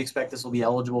 And we expect this will be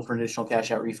eligible for an additional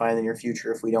cash out refi in the near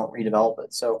future if we don't redevelop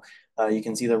it. So you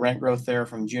can see the rent growth there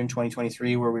from June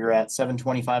 2023, where we were at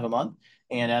 $725 a month.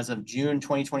 And as of June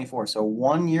 2024, so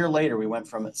 1 year later, we went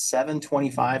from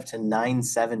 $725 to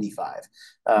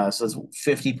 $975. So it's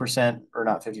 50%, or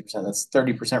not 50%, that's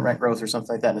 30% rent growth or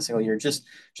something like that in a single year. Just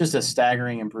a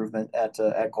staggering improvement at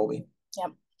Colby.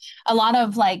 Yep. A lot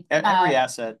of like every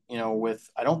asset,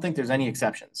 I don't think there's any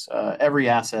exceptions. Every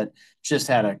asset just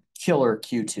had a killer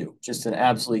Q2, just an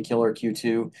absolutely killer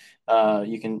Q2.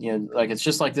 You can, like, it's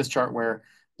just like this chart where,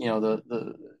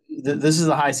 this is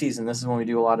the high season. This is when we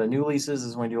do a lot of new leases. This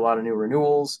is when we do a lot of new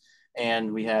renewals.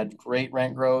 And we had great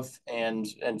rent growth and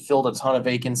filled a ton of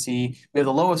vacancy. We have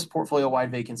the lowest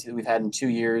portfolio-wide vacancy that we've had in 2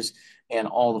 years, and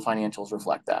all the financials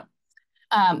reflect that.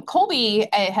 Colby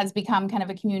has become kind of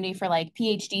a community for like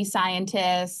PhD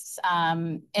scientists,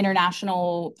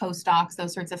 international postdocs,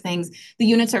 those sorts of things. The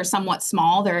units are somewhat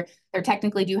small. They're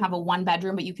technically do have a 1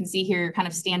 bedroom, but you can see here you're kind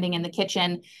of standing in the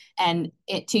kitchen, and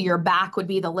to your back would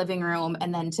be the living room,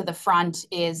 and then to the front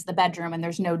is the bedroom, and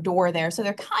there's no door there. So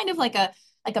they're kind of like a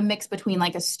mix between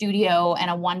like a studio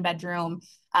and a 1 bedroom.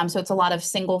 So it's a lot of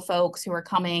single folks who are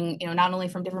coming, not only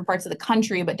from different parts of the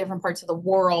country, but different parts of the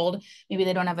world. Maybe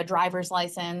they don't have a driver's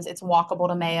license. It's walkable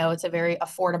to Mayo. It's a very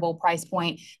affordable price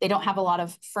point. They don't have a lot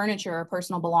of furniture or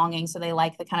personal belongings, so they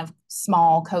like the kind of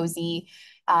small, cozy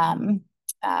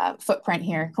footprint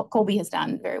here. Colby has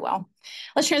done very well.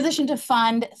 Let's transition to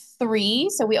Fund 3.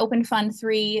 So we opened Fund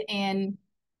 3 in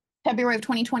February of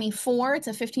 2024. It's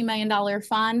a $15 million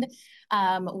fund.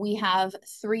 We have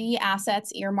 3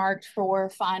 assets earmarked for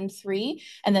Fund 3,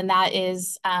 and then that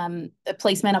is the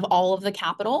placement of all of the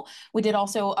capital. We did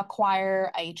also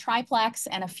acquire a triplex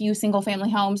and a few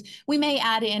single-family homes. We may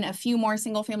add in a few more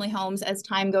single-family homes as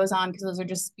time goes on, because those are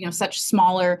just such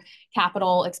smaller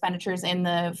capital expenditures in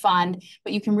the fund.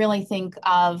 But you can really think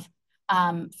of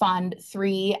Fund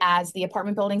 3 as the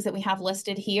apartment buildings that we have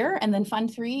listed here. And then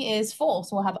Fund 3 is full.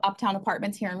 So we'll have Uptown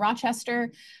Apartments here in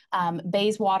Rochester,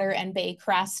 Bayswater and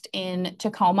Baycrest in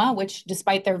Tacoma, which,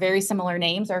 despite their very similar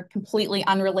names, are completely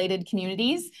unrelated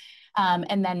communities.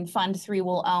 And then Fund 3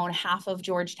 will own half of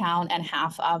Georgetown and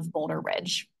half of Boulder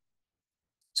Ridge.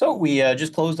 So we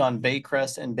just closed on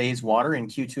Baycrest and Bayswater in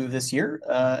Q2 of this year.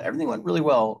 Everything went really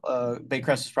well.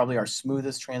 Baycrest is probably our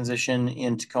smoothest transition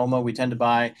in Tacoma. We tend to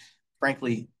buy,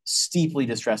 frankly, steeply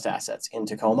distressed assets in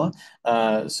Tacoma.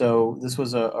 So this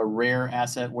was a rare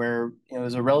asset where it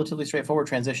was a relatively straightforward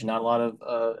transition, not a lot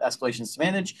of escalations to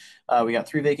manage. We got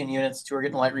 3 vacant units, 2 are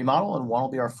getting a light remodel, and 1 will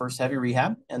be our first heavy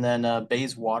rehab. And then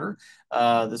Bayswater,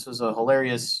 this was a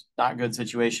hilarious, not good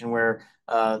situation where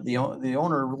the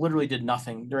owner literally did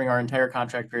nothing during our entire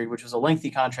contract period, which was a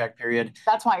lengthy contract period.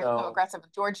 That's why you're so aggressive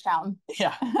with Georgetown.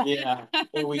 Yeah.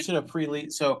 We should have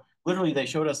pre-leased. So literally, they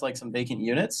showed us like some vacant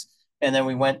units, and then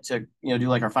we went to do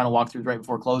like our final walkthrough right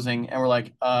before closing, and we're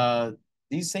like,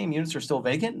 these same units are still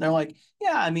vacant? And they're like,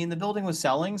 yeah, I mean, the building was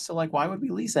selling, so like, why would we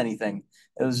lease anything?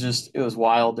 It was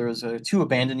wild. There was 2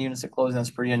 abandoned units at closing. That's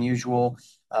pretty unusual.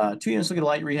 2 units will get a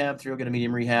light rehab, 3 will get a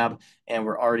medium rehab, and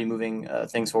we're already moving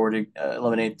things forward to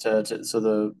eliminate. So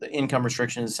the income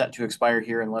restriction is set to expire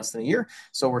here in less than a year.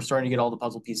 So we're starting to get all the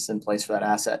puzzle pieces in place for that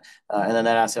asset, and then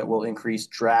that asset will increase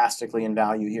drastically in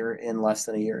value here in less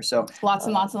than a year. So lots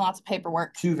and lots of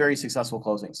paperwork. 2 very successful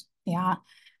closings. Yeah.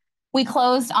 We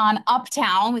closed on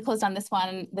Uptown. We closed on this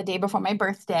one the day before my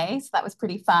birthday, so that was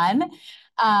pretty fun.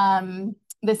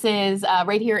 This is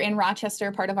right here in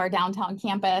Rochester, part of our downtown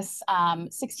campus.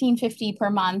 $1,650 per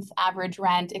month average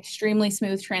rent, extremely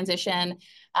smooth transition.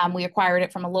 We acquired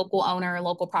it from a local owner, a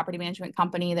local property management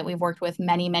company that we've worked with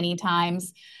many, many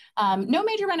times. No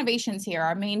major renovations here.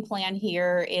 Our main plan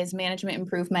here is management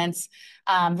improvements,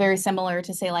 very similar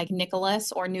to, say, like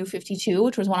Nicholas or New 52,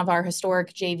 which was one of our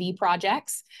historic JV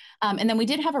projects. And then we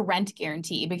did have a rent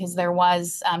guarantee because there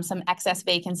was some excess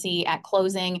vacancy at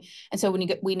closing. And so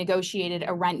we negotiated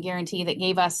a rent guarantee that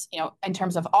gave us, in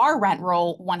terms of our rent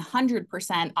roll,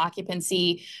 100%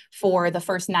 occupancy for the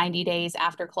first 90 days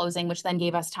after closing, which then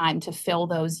gave us time to fill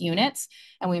those units.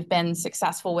 And we've been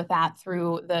successful with that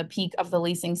through the peak of the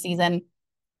leasing season.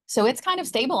 So it's kind of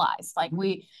stabilized. Like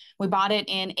we bought it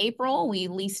in April, we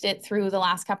leased it through the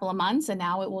last couple of months, and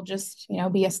now it will just,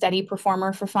 be a steady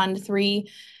performer for Fund 3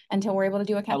 until we're able to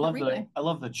do a capital replay. I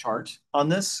love the chart on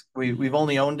this. We've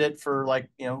only owned it for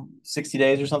 60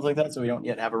 days or something like that, so we don't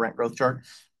yet have a rent growth chart,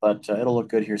 but it'll look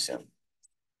good here soon.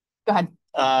 Go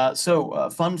ahead. So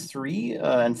Fund 3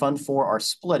 and Fund 4 are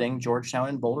splitting Georgetown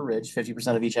and Boulder Ridge.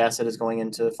 50% of each asset is going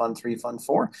into Fund 3, Fund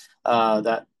 4.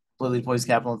 That completely deploys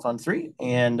capital in Fund 3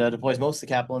 and deploys most of the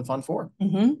capital in Fund 4.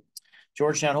 Mm-hmm.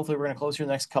 Georgetown, hopefully we're going to close here in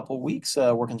the next couple of weeks,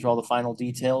 working through all the final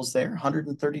details there.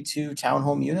 132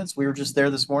 townhome units. We were just there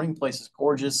this morning. Place is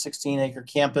gorgeous, 16-acre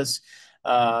campus,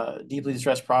 deeply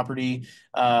distressed property.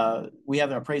 We have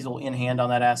an appraisal in hand on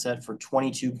that asset for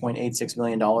 $22.86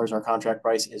 million. Our contract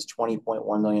price is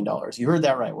 $20.1 million. You heard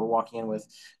that right. We're walking in with,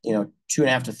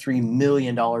 $2.5 to $3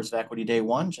 million of equity day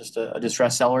one, just a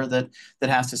distressed seller that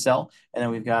has to sell. And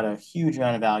then we've got a huge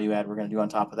amount of value add we're going to do on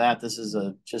top of that. This is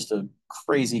just a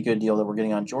crazy good deal that we're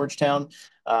getting on Georgetown.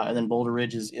 And then Boulder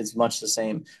Ridge is much the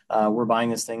same. We're buying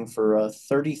this thing for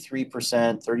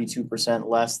 33%, 32%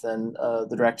 less than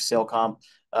the direct sale comp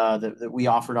that we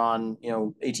offered on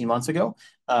 18 months ago.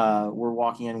 We're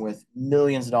walking in with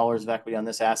millions of dollars of equity on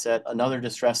this asset. Another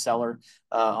distressed seller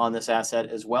on this asset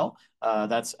as well.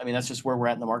 That's just where we're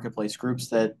at in the marketplace. Groups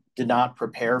that did not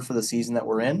prepare for the season that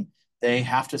we're in, they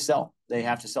have to sell. They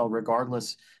have to sell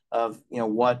regardless of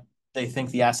what they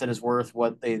think the asset is worth,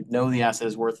 what they know the asset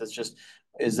is worth. It's just,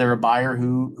 is there a buyer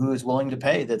who is willing to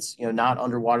pay that's not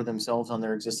underwater themselves on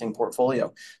their existing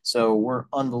portfolio? So we're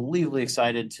unbelievably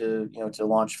excited to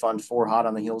launch Fund 4 hot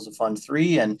on the heels of Fund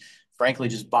 3, and frankly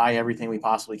just buy everything we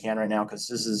possibly can right now, because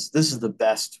this is the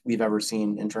best we've ever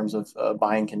seen in terms of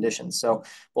buying conditions. So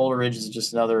Boulder Ridge is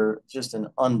just an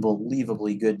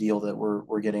unbelievably good deal that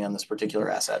we're getting on this particular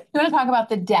asset. You want to talk about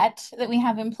the debt that we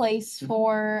have in place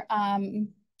for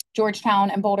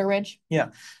Georgetown and Boulder Ridge? Yeah.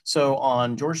 So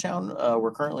on Georgetown,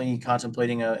 we're currently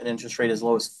contemplating an interest rate as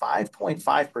low as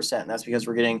 5.5%. That's because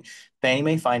we're getting Fannie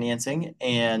Mae financing,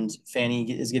 and Fannie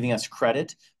is giving us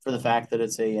credit for the fact that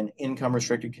it's an income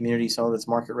restricted community. Some of it's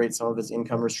market rate, some of it's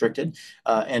income restricted,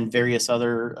 and various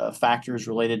other factors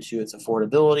related to its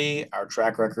affordability, our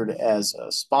track record as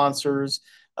sponsors,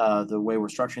 the way we're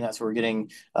structuring that. So we're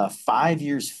getting 5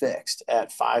 years fixed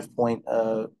at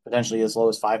potentially as low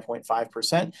as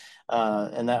 5.5%.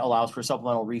 And that allows for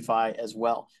supplemental refi as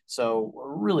well. So a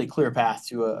really clear path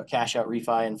to a cash out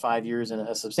refi in 5 years, and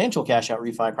a substantial cash out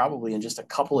refi probably in just a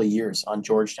couple of years on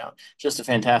Georgetown. Just a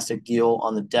fantastic deal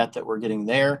on the debt that we're getting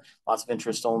there. Lots of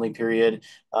interest only period.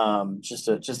 Just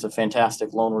a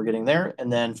fantastic loan we're getting there. And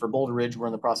then for Boulder Ridge, we're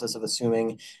in the process of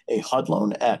assuming a HUD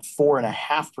loan at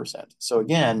 4.5%. So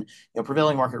again,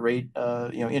 prevailing market rate,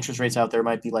 interest rates out there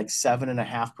might be like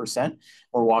 7.5%.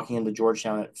 We're walking into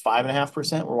Georgetown at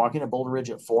 5.5%. We're walking to Boulder Ridge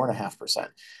at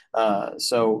 4.5%.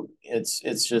 So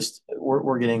it's just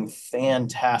we're getting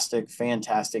fantastic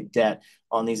debt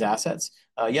on these assets.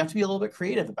 You have to be a little bit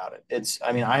creative about it.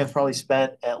 I have probably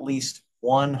spent at least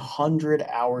 100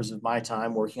 hours of my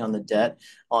time working on the debt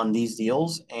on these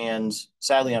deals, and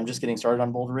sadly, I'm just getting started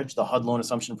on Boulder Ridge. The HUD loan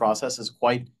assumption process is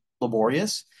quite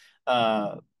laborious,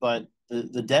 but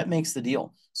the debt makes the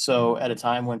deal. So at a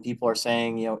time when people are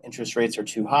saying, interest rates are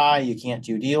too high, you can't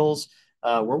do deals,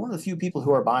 we're one of the few people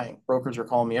who are buying. Brokers are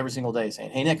calling me every single day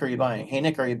saying, "Hey, Nick, are you buying? Hey,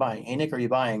 Nick, are you buying? Hey, Nick, are you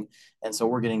buying?" And so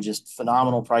we're getting just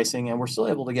phenomenal pricing, and we're still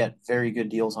able to get very good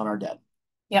deals on our debt.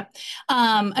 Yep.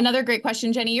 Another great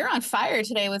question, Jenny. You're on fire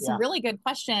today with some really good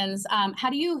questions. How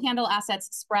do you handle assets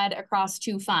spread across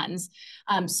two funds?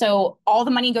 So all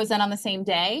the money goes in on the same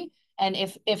day. And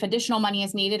if additional money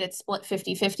is needed, it's split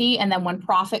 50-50. And then when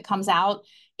profit comes out,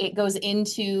 it goes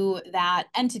into that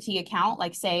entity account,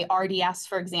 like say RDS,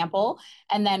 for example.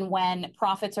 And then when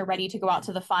profits are ready to go out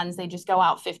to the funds, they just go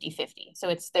out 50-50.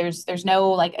 So there's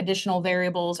no like additional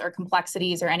variables or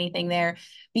complexities or anything there,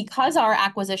 because our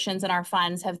acquisitions and our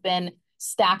funds have been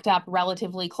stacked up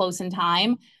relatively close in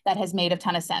time. That has made a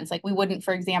ton of sense. Like we wouldn't,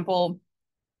 for example,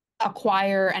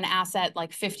 acquire an asset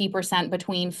like 50%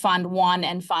 between Fund 1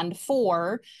 and Fund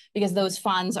 4, because those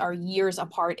funds are years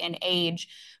apart in age.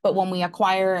 But when we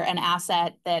acquire an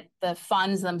asset that the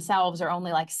funds themselves are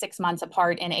only like 6 months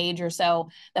apart in age or so,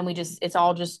 then it's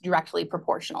all just directly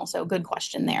proportional. So good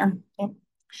question there. Okay.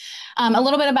 A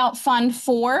little bit about Fund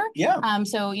 4. Yeah.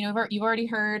 So you've already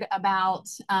heard about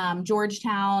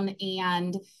Georgetown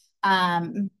and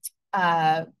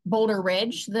Boulder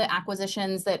Ridge, the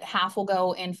acquisitions that half will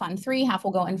go in Fund 3, half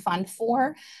will go in Fund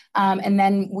 4. And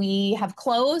then we have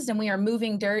closed and we are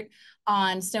moving dirt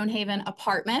on Stonehaven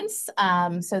Apartments.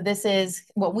 So this is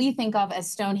what we think of as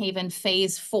Stonehaven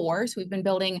Phase 4. So we've been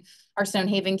building our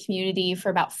Stonehaven community for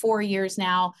about 4 years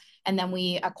now. And then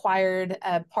we acquired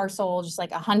a parcel just like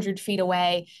 100 feet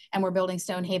away, and we're building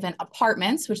Stonehaven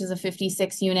Apartments, which is a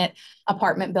 56-unit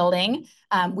apartment building.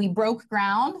 We broke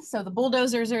ground, so the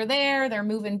bulldozers are there, they're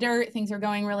moving dirt, things are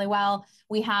going really well.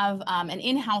 We have an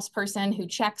in-house person who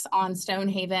checks on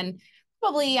Stonehaven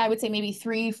probably, I would say maybe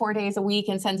 3-4 days a week,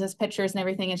 and sends us pictures and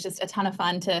everything. It's just a ton of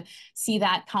fun to see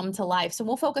that come to life. So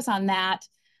we'll focus on that.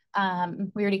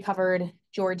 We already covered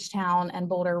Georgetown and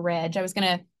Boulder Ridge. I was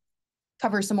going to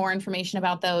cover some more information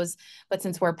about those. But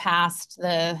since we're past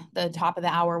the top of the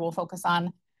hour, we'll focus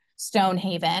on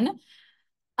Stonehaven.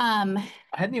 I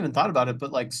hadn't even thought about it,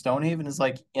 but like Stonehaven is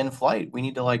like in flight. We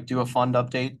need to like do a fund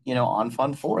update, on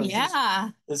Fund 4. Yeah.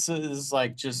 This is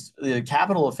like just the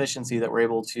capital efficiency that we're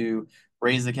able to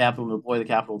raise the capital, deploy the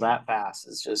capital that fast.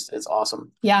 It's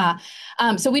awesome. Yeah.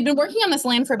 So we've been working on this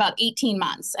land for about 18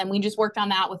 months, and we just worked on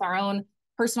that with our own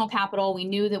personal capital. We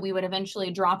knew that we would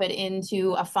eventually drop it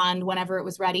into a fund whenever it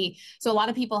was ready. So a lot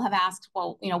of people have asked,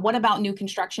 well, what about new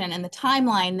construction and the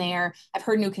timeline there? I've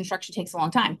heard new construction takes a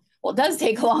long time. Well, it does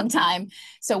take a long time.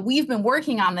 So we've been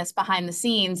working on this behind the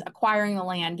scenes, acquiring the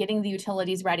land, getting the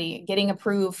utilities ready, getting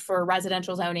approved for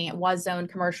residential zoning. It was zoned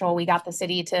commercial. We got the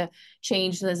city to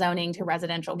change the zoning to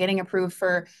residential, getting approved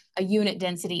for a unit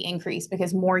density increase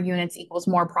because more units equals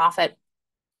more profit.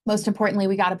 Most importantly,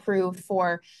 we got approved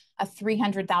for a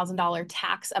 $300,000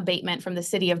 tax abatement from the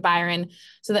city of Byron.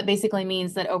 So that basically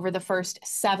means that over the first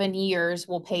 7 years,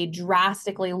 we'll pay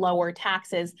drastically lower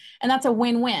taxes. And that's a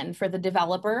win-win for the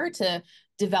developer to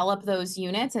develop those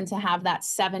units and to have that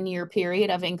 7-year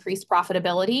period of increased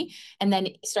profitability. And then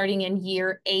starting in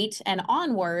year 8 and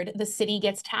onward, the city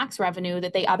gets tax revenue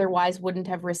that they otherwise wouldn't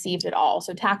have received at all.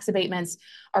 So tax abatements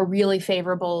are really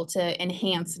favorable to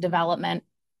enhance development.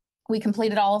 We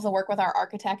completed all of the work with our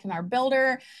architect and our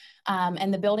builder,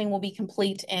 and the building will be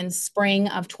complete in spring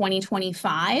of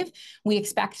 2025. We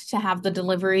expect to have the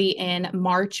delivery in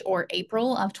March or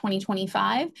April of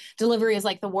 2025. Delivery is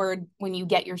like the word when you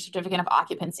get your certificate of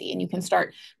occupancy and you can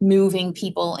start moving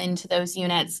people into those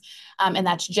units. And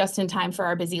that's just in time for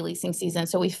our busy leasing season.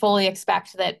 So we fully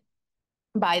expect that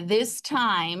by this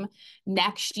time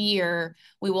next year,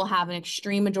 we will have an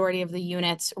extreme majority of the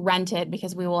units rented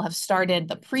because we will have started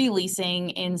the pre-leasing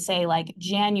in, say, like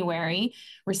January,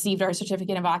 received our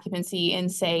certificate of occupancy in,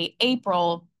 say,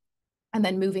 April, and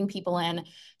then moving people in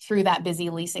through that busy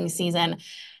leasing season.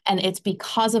 And it's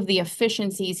because of the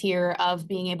efficiencies here of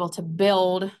being able to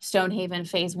build Stonehaven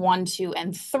phase 1, 2,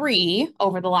 and 3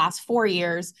 over the last 4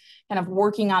 years, kind of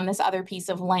working on this other piece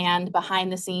of land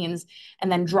behind the scenes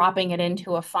and then dropping it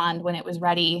into a fund when it was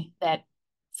ready, that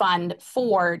Fund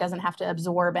 4 doesn't have to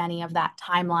absorb any of that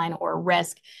timeline or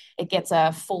risk. It gets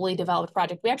a fully developed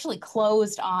project. We actually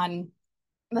closed on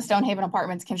the Stonehaven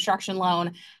Apartments construction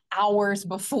loan hours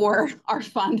before our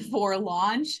Fund 4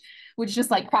 launch, which just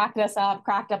like cracked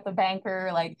up the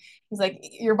banker. Like, he's like,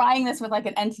 you're buying this with like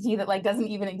an entity that like doesn't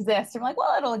even exist. I'm like,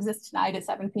 well, it'll exist tonight at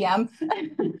 7 p.m.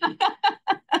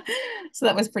 So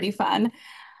that was pretty fun.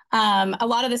 A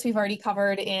lot of this we've already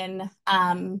covered in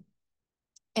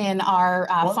our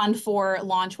Fund 4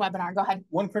 launch webinar. Go ahead.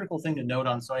 One critical thing to note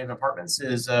on Stonehaven Apartments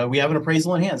is we have an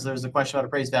appraisal in hand. So there's a question about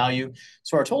appraised value.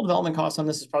 So our total development cost on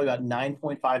this is probably about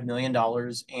 $9.5 million,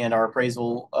 and our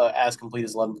appraisal as complete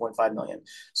is $11.5 million.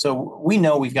 So we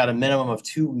know we've got a minimum of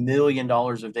 $2 million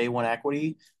of day one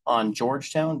equity on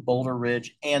Georgetown, Boulder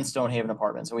Ridge, and Stonehaven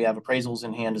Apartments. And we have appraisals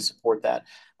in hand to support that.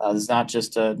 This is not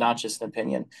just an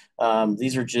opinion.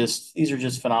 These are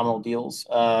just phenomenal deals.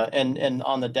 And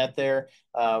on the debt there,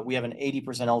 we have an 80%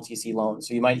 LTC loan.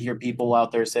 So you might hear people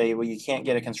out there say, well, you can't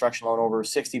get a construction loan over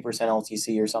 60%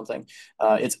 LTC or something.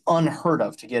 It's unheard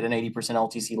of to get an 80%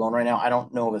 LTC loan right now. I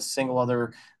don't know of a single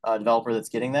other developer that's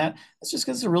getting that. It's just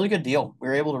because it's a really good deal. We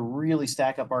were able to really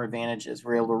stack up our advantages. We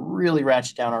were able to really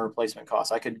ratchet down our replacement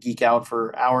costs. I could geek out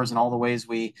for hours and all the ways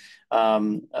we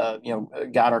got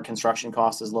our construction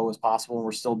costs as low as possible. And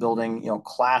we're still building,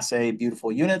 Class A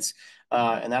beautiful units.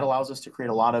 And that allows us to create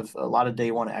a lot of day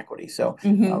one equity. So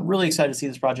really excited to see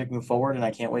this project move forward, and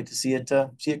I can't wait to see it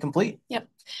complete. Yep.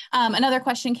 Another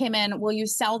question came in: will you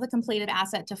sell the completed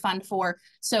asset to Fund 4?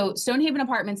 So Stonehaven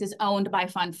Apartments is owned by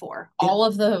Fund 4. All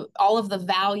of the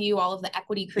value, all of the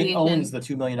equity creation. It owns the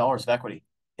 $2 million of equity.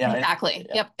 Yeah, exactly.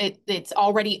 Yep. It's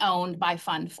already owned by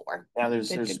Fund 4. Yeah,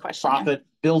 there's profit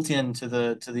built into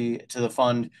the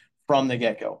fund from the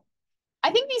get-go.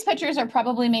 I think these pictures are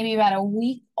probably maybe about a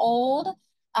week old.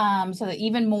 So that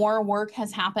even more work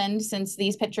has happened since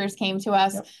these pictures came to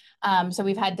us. Yep. So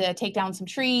we've had to take down some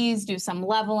trees, do some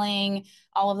leveling,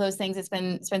 all of those things. It's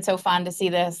been so fun to see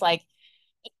this. Like,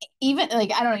 even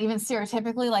like, I don't know, even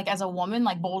stereotypically, like as a woman,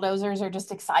 like bulldozers are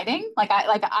just exciting.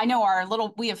 I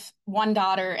know we have one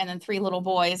daughter and then 3 little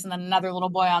boys and then another little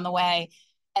boy on the way.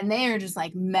 And they are just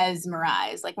like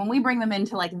mesmerized. Like when we bring them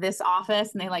into like this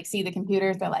office and they like see the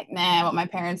computers, they're like, nah, what my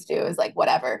parents do is like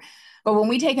whatever. But when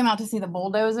we take them out to see the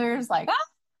bulldozers, like,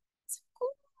 it's cool,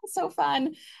 it's so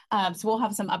fun. So we'll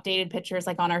have some updated pictures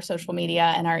like on our social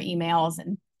media and our emails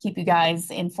and keep you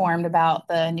guys informed about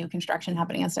the new construction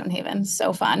happening in Stonehaven.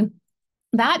 So fun.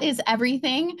 That is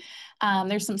everything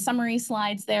There's some summary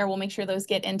slides there. We'll make sure those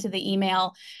get into the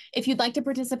email. If you'd like to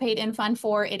participate in Fund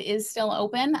 4, it is still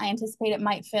open. I anticipate it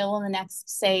might fill in the next,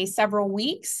 say, several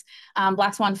weeks.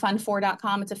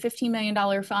 BlackSwanFund4.com. It's a $15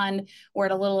 million fund. We're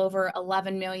at a little over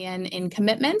 11 million in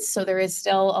commitments, so there is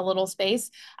still a little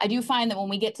space. I do find that when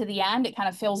we get to the end, it kind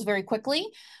of fills very quickly.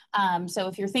 So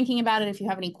if you're thinking about it, if you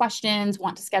have any questions,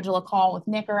 want to schedule a call with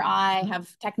Nick or I, have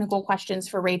technical questions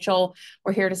for Rachel,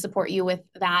 we're here to support you with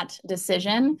that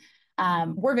decision.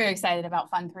 We're very excited about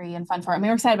Fund 3 and Fund 4. I mean,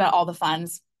 we're excited about all the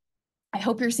funds. I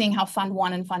hope you're seeing how Fund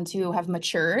 1 and Fund 2 have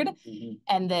matured,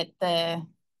 and that the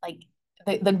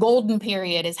golden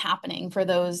period is happening for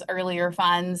those earlier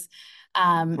funds.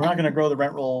 We're not going to grow the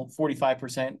rent roll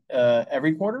 45%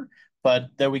 every quarter, but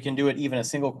that we can do it even a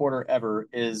single quarter ever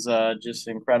is just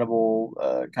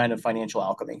incredible kind of financial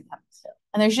alchemy.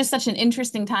 And there's just such an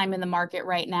interesting time in the market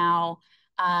right now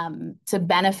to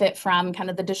benefit from kind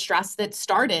of the distress that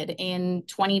started in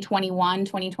 2021,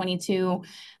 2022,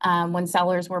 when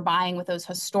sellers were buying with those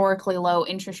historically low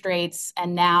interest rates.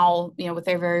 And now, with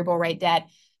their variable rate debt,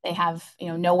 they have,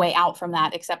 no way out from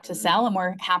that except to sell. And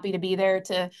we're happy to be there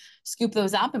to scoop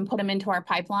those up and put them into our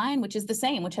pipeline, which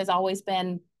has always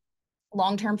been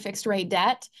long-term fixed rate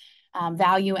debt,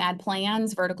 value add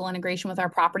plans, vertical integration with our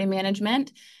property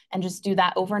management, and just do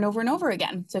that over and over and over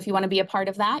again. So if you want to be a part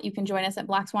of that, you can join us at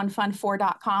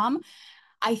BlackSwanFund4.com.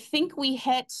 I think we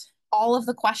hit all of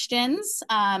the questions.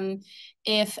 If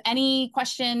you had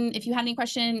any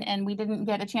question and we didn't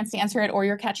get a chance to answer it, or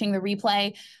you're catching the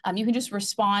replay, you can just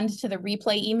respond to the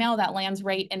replay email that lands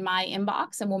right in my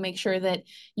inbox, and we'll make sure that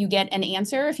you get an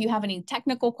answer. If you have any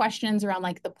technical questions around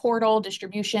like the portal,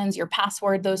 distributions, your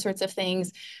password, those sorts of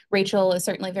things, Rachel is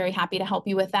certainly very happy to help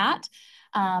you with that.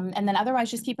 And then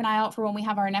otherwise, just keep an eye out for when we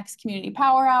have our next Community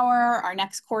Power Hour, our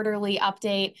next quarterly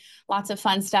update, lots of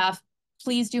fun stuff.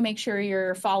 Please do make sure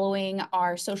you're following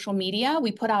our social media.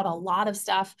 We put out a lot of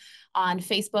stuff on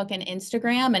Facebook and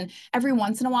Instagram, and every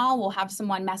once in a while we'll have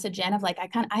someone message in of like, I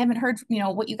haven't heard,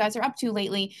 what you guys are up to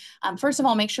lately. First of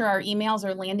all, make sure our emails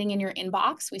are landing in your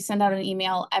inbox. We send out an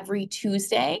email every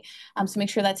Tuesday, so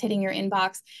make sure that's hitting your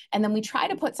inbox. And then we try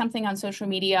to put something on social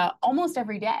media almost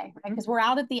every day, right? Because we're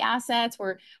out at the assets,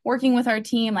 we're working with our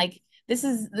team, like this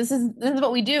is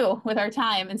what we do with our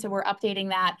time. And so we're updating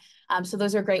that. So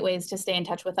those are great ways to stay in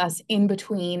touch with us in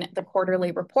between the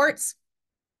quarterly reports.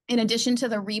 In addition to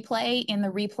the replay, in the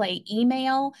replay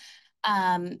email,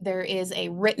 there is a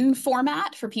written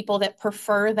format for people that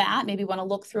prefer that, maybe want to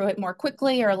look through it more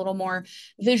quickly or a little more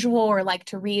visual or like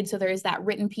to read. So there is that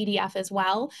written PDF as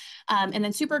well. And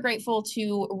then super grateful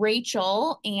to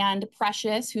Rachel and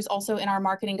Precious, who's also in our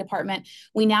marketing department.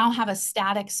 We now have a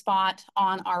static spot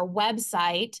on our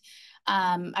website.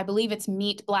 I believe it's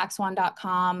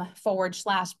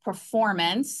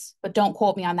meetblackswan.com/performance, but don't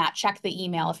quote me on that. Check the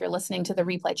email. If you're listening to the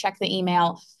replay, check the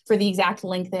email for the exact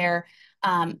link there.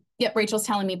 Yep, Rachel's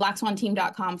telling me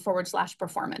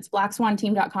blackswanteam.com/performance,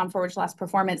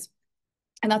 blackswanteam.com/performance.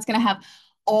 And that's going to have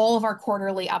all of our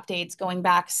quarterly updates going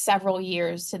back several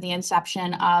years to the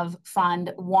inception of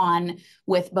Fund 1,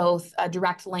 with both a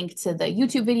direct link to the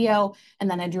YouTube video and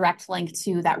then a direct link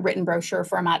to that written brochure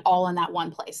format, all in that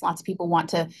one place. Lots of people want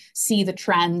to see the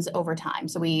trends over time.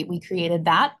 So we created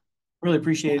that. Really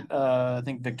appreciate, I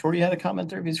think Victoria had a comment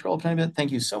there. If you scroll up a tiny bit,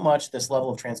 thank you so much. This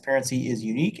level of transparency is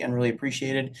unique and really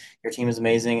appreciated. Your team is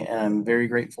amazing, and I'm very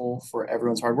grateful for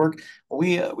everyone's hard work.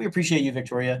 We appreciate you,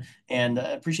 Victoria, and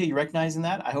appreciate you recognizing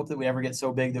that. I hope that we never get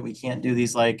so big that we can't do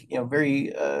these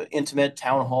very intimate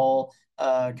town hall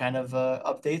kind of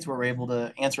updates where we're able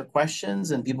to answer questions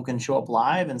and people can show up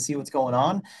live and see what's going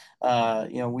on.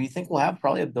 We think we'll have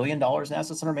probably $1 billion in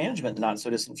assets under management in the not so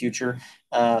distant future.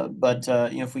 But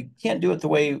if we can't do it the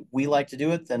way we like to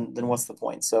do it, then what's the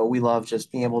point? So we love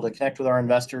just being able to connect with our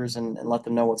investors and let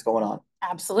them know what's going on.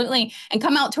 Absolutely. And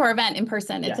come out to our event in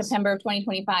person in September of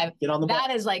 2025. Get on the bus. That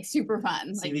is like super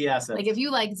fun. See the assets. Like if you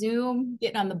like Zoom,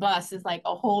 getting on the bus is like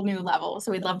a whole new level.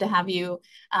 So we'd love to have you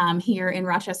here in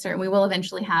Rochester. And we will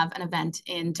eventually have an event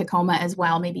in Tacoma as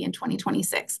well, maybe in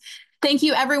 2026. Thank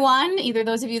you, everyone. Either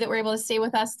those of you that were able to stay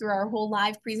with us through our whole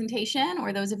live presentation,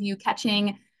 or those of you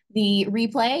catching the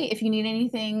replay. If you need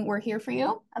anything, we're here for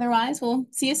you. Otherwise, we'll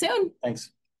see you soon. Thanks.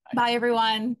 Bye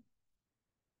everyone.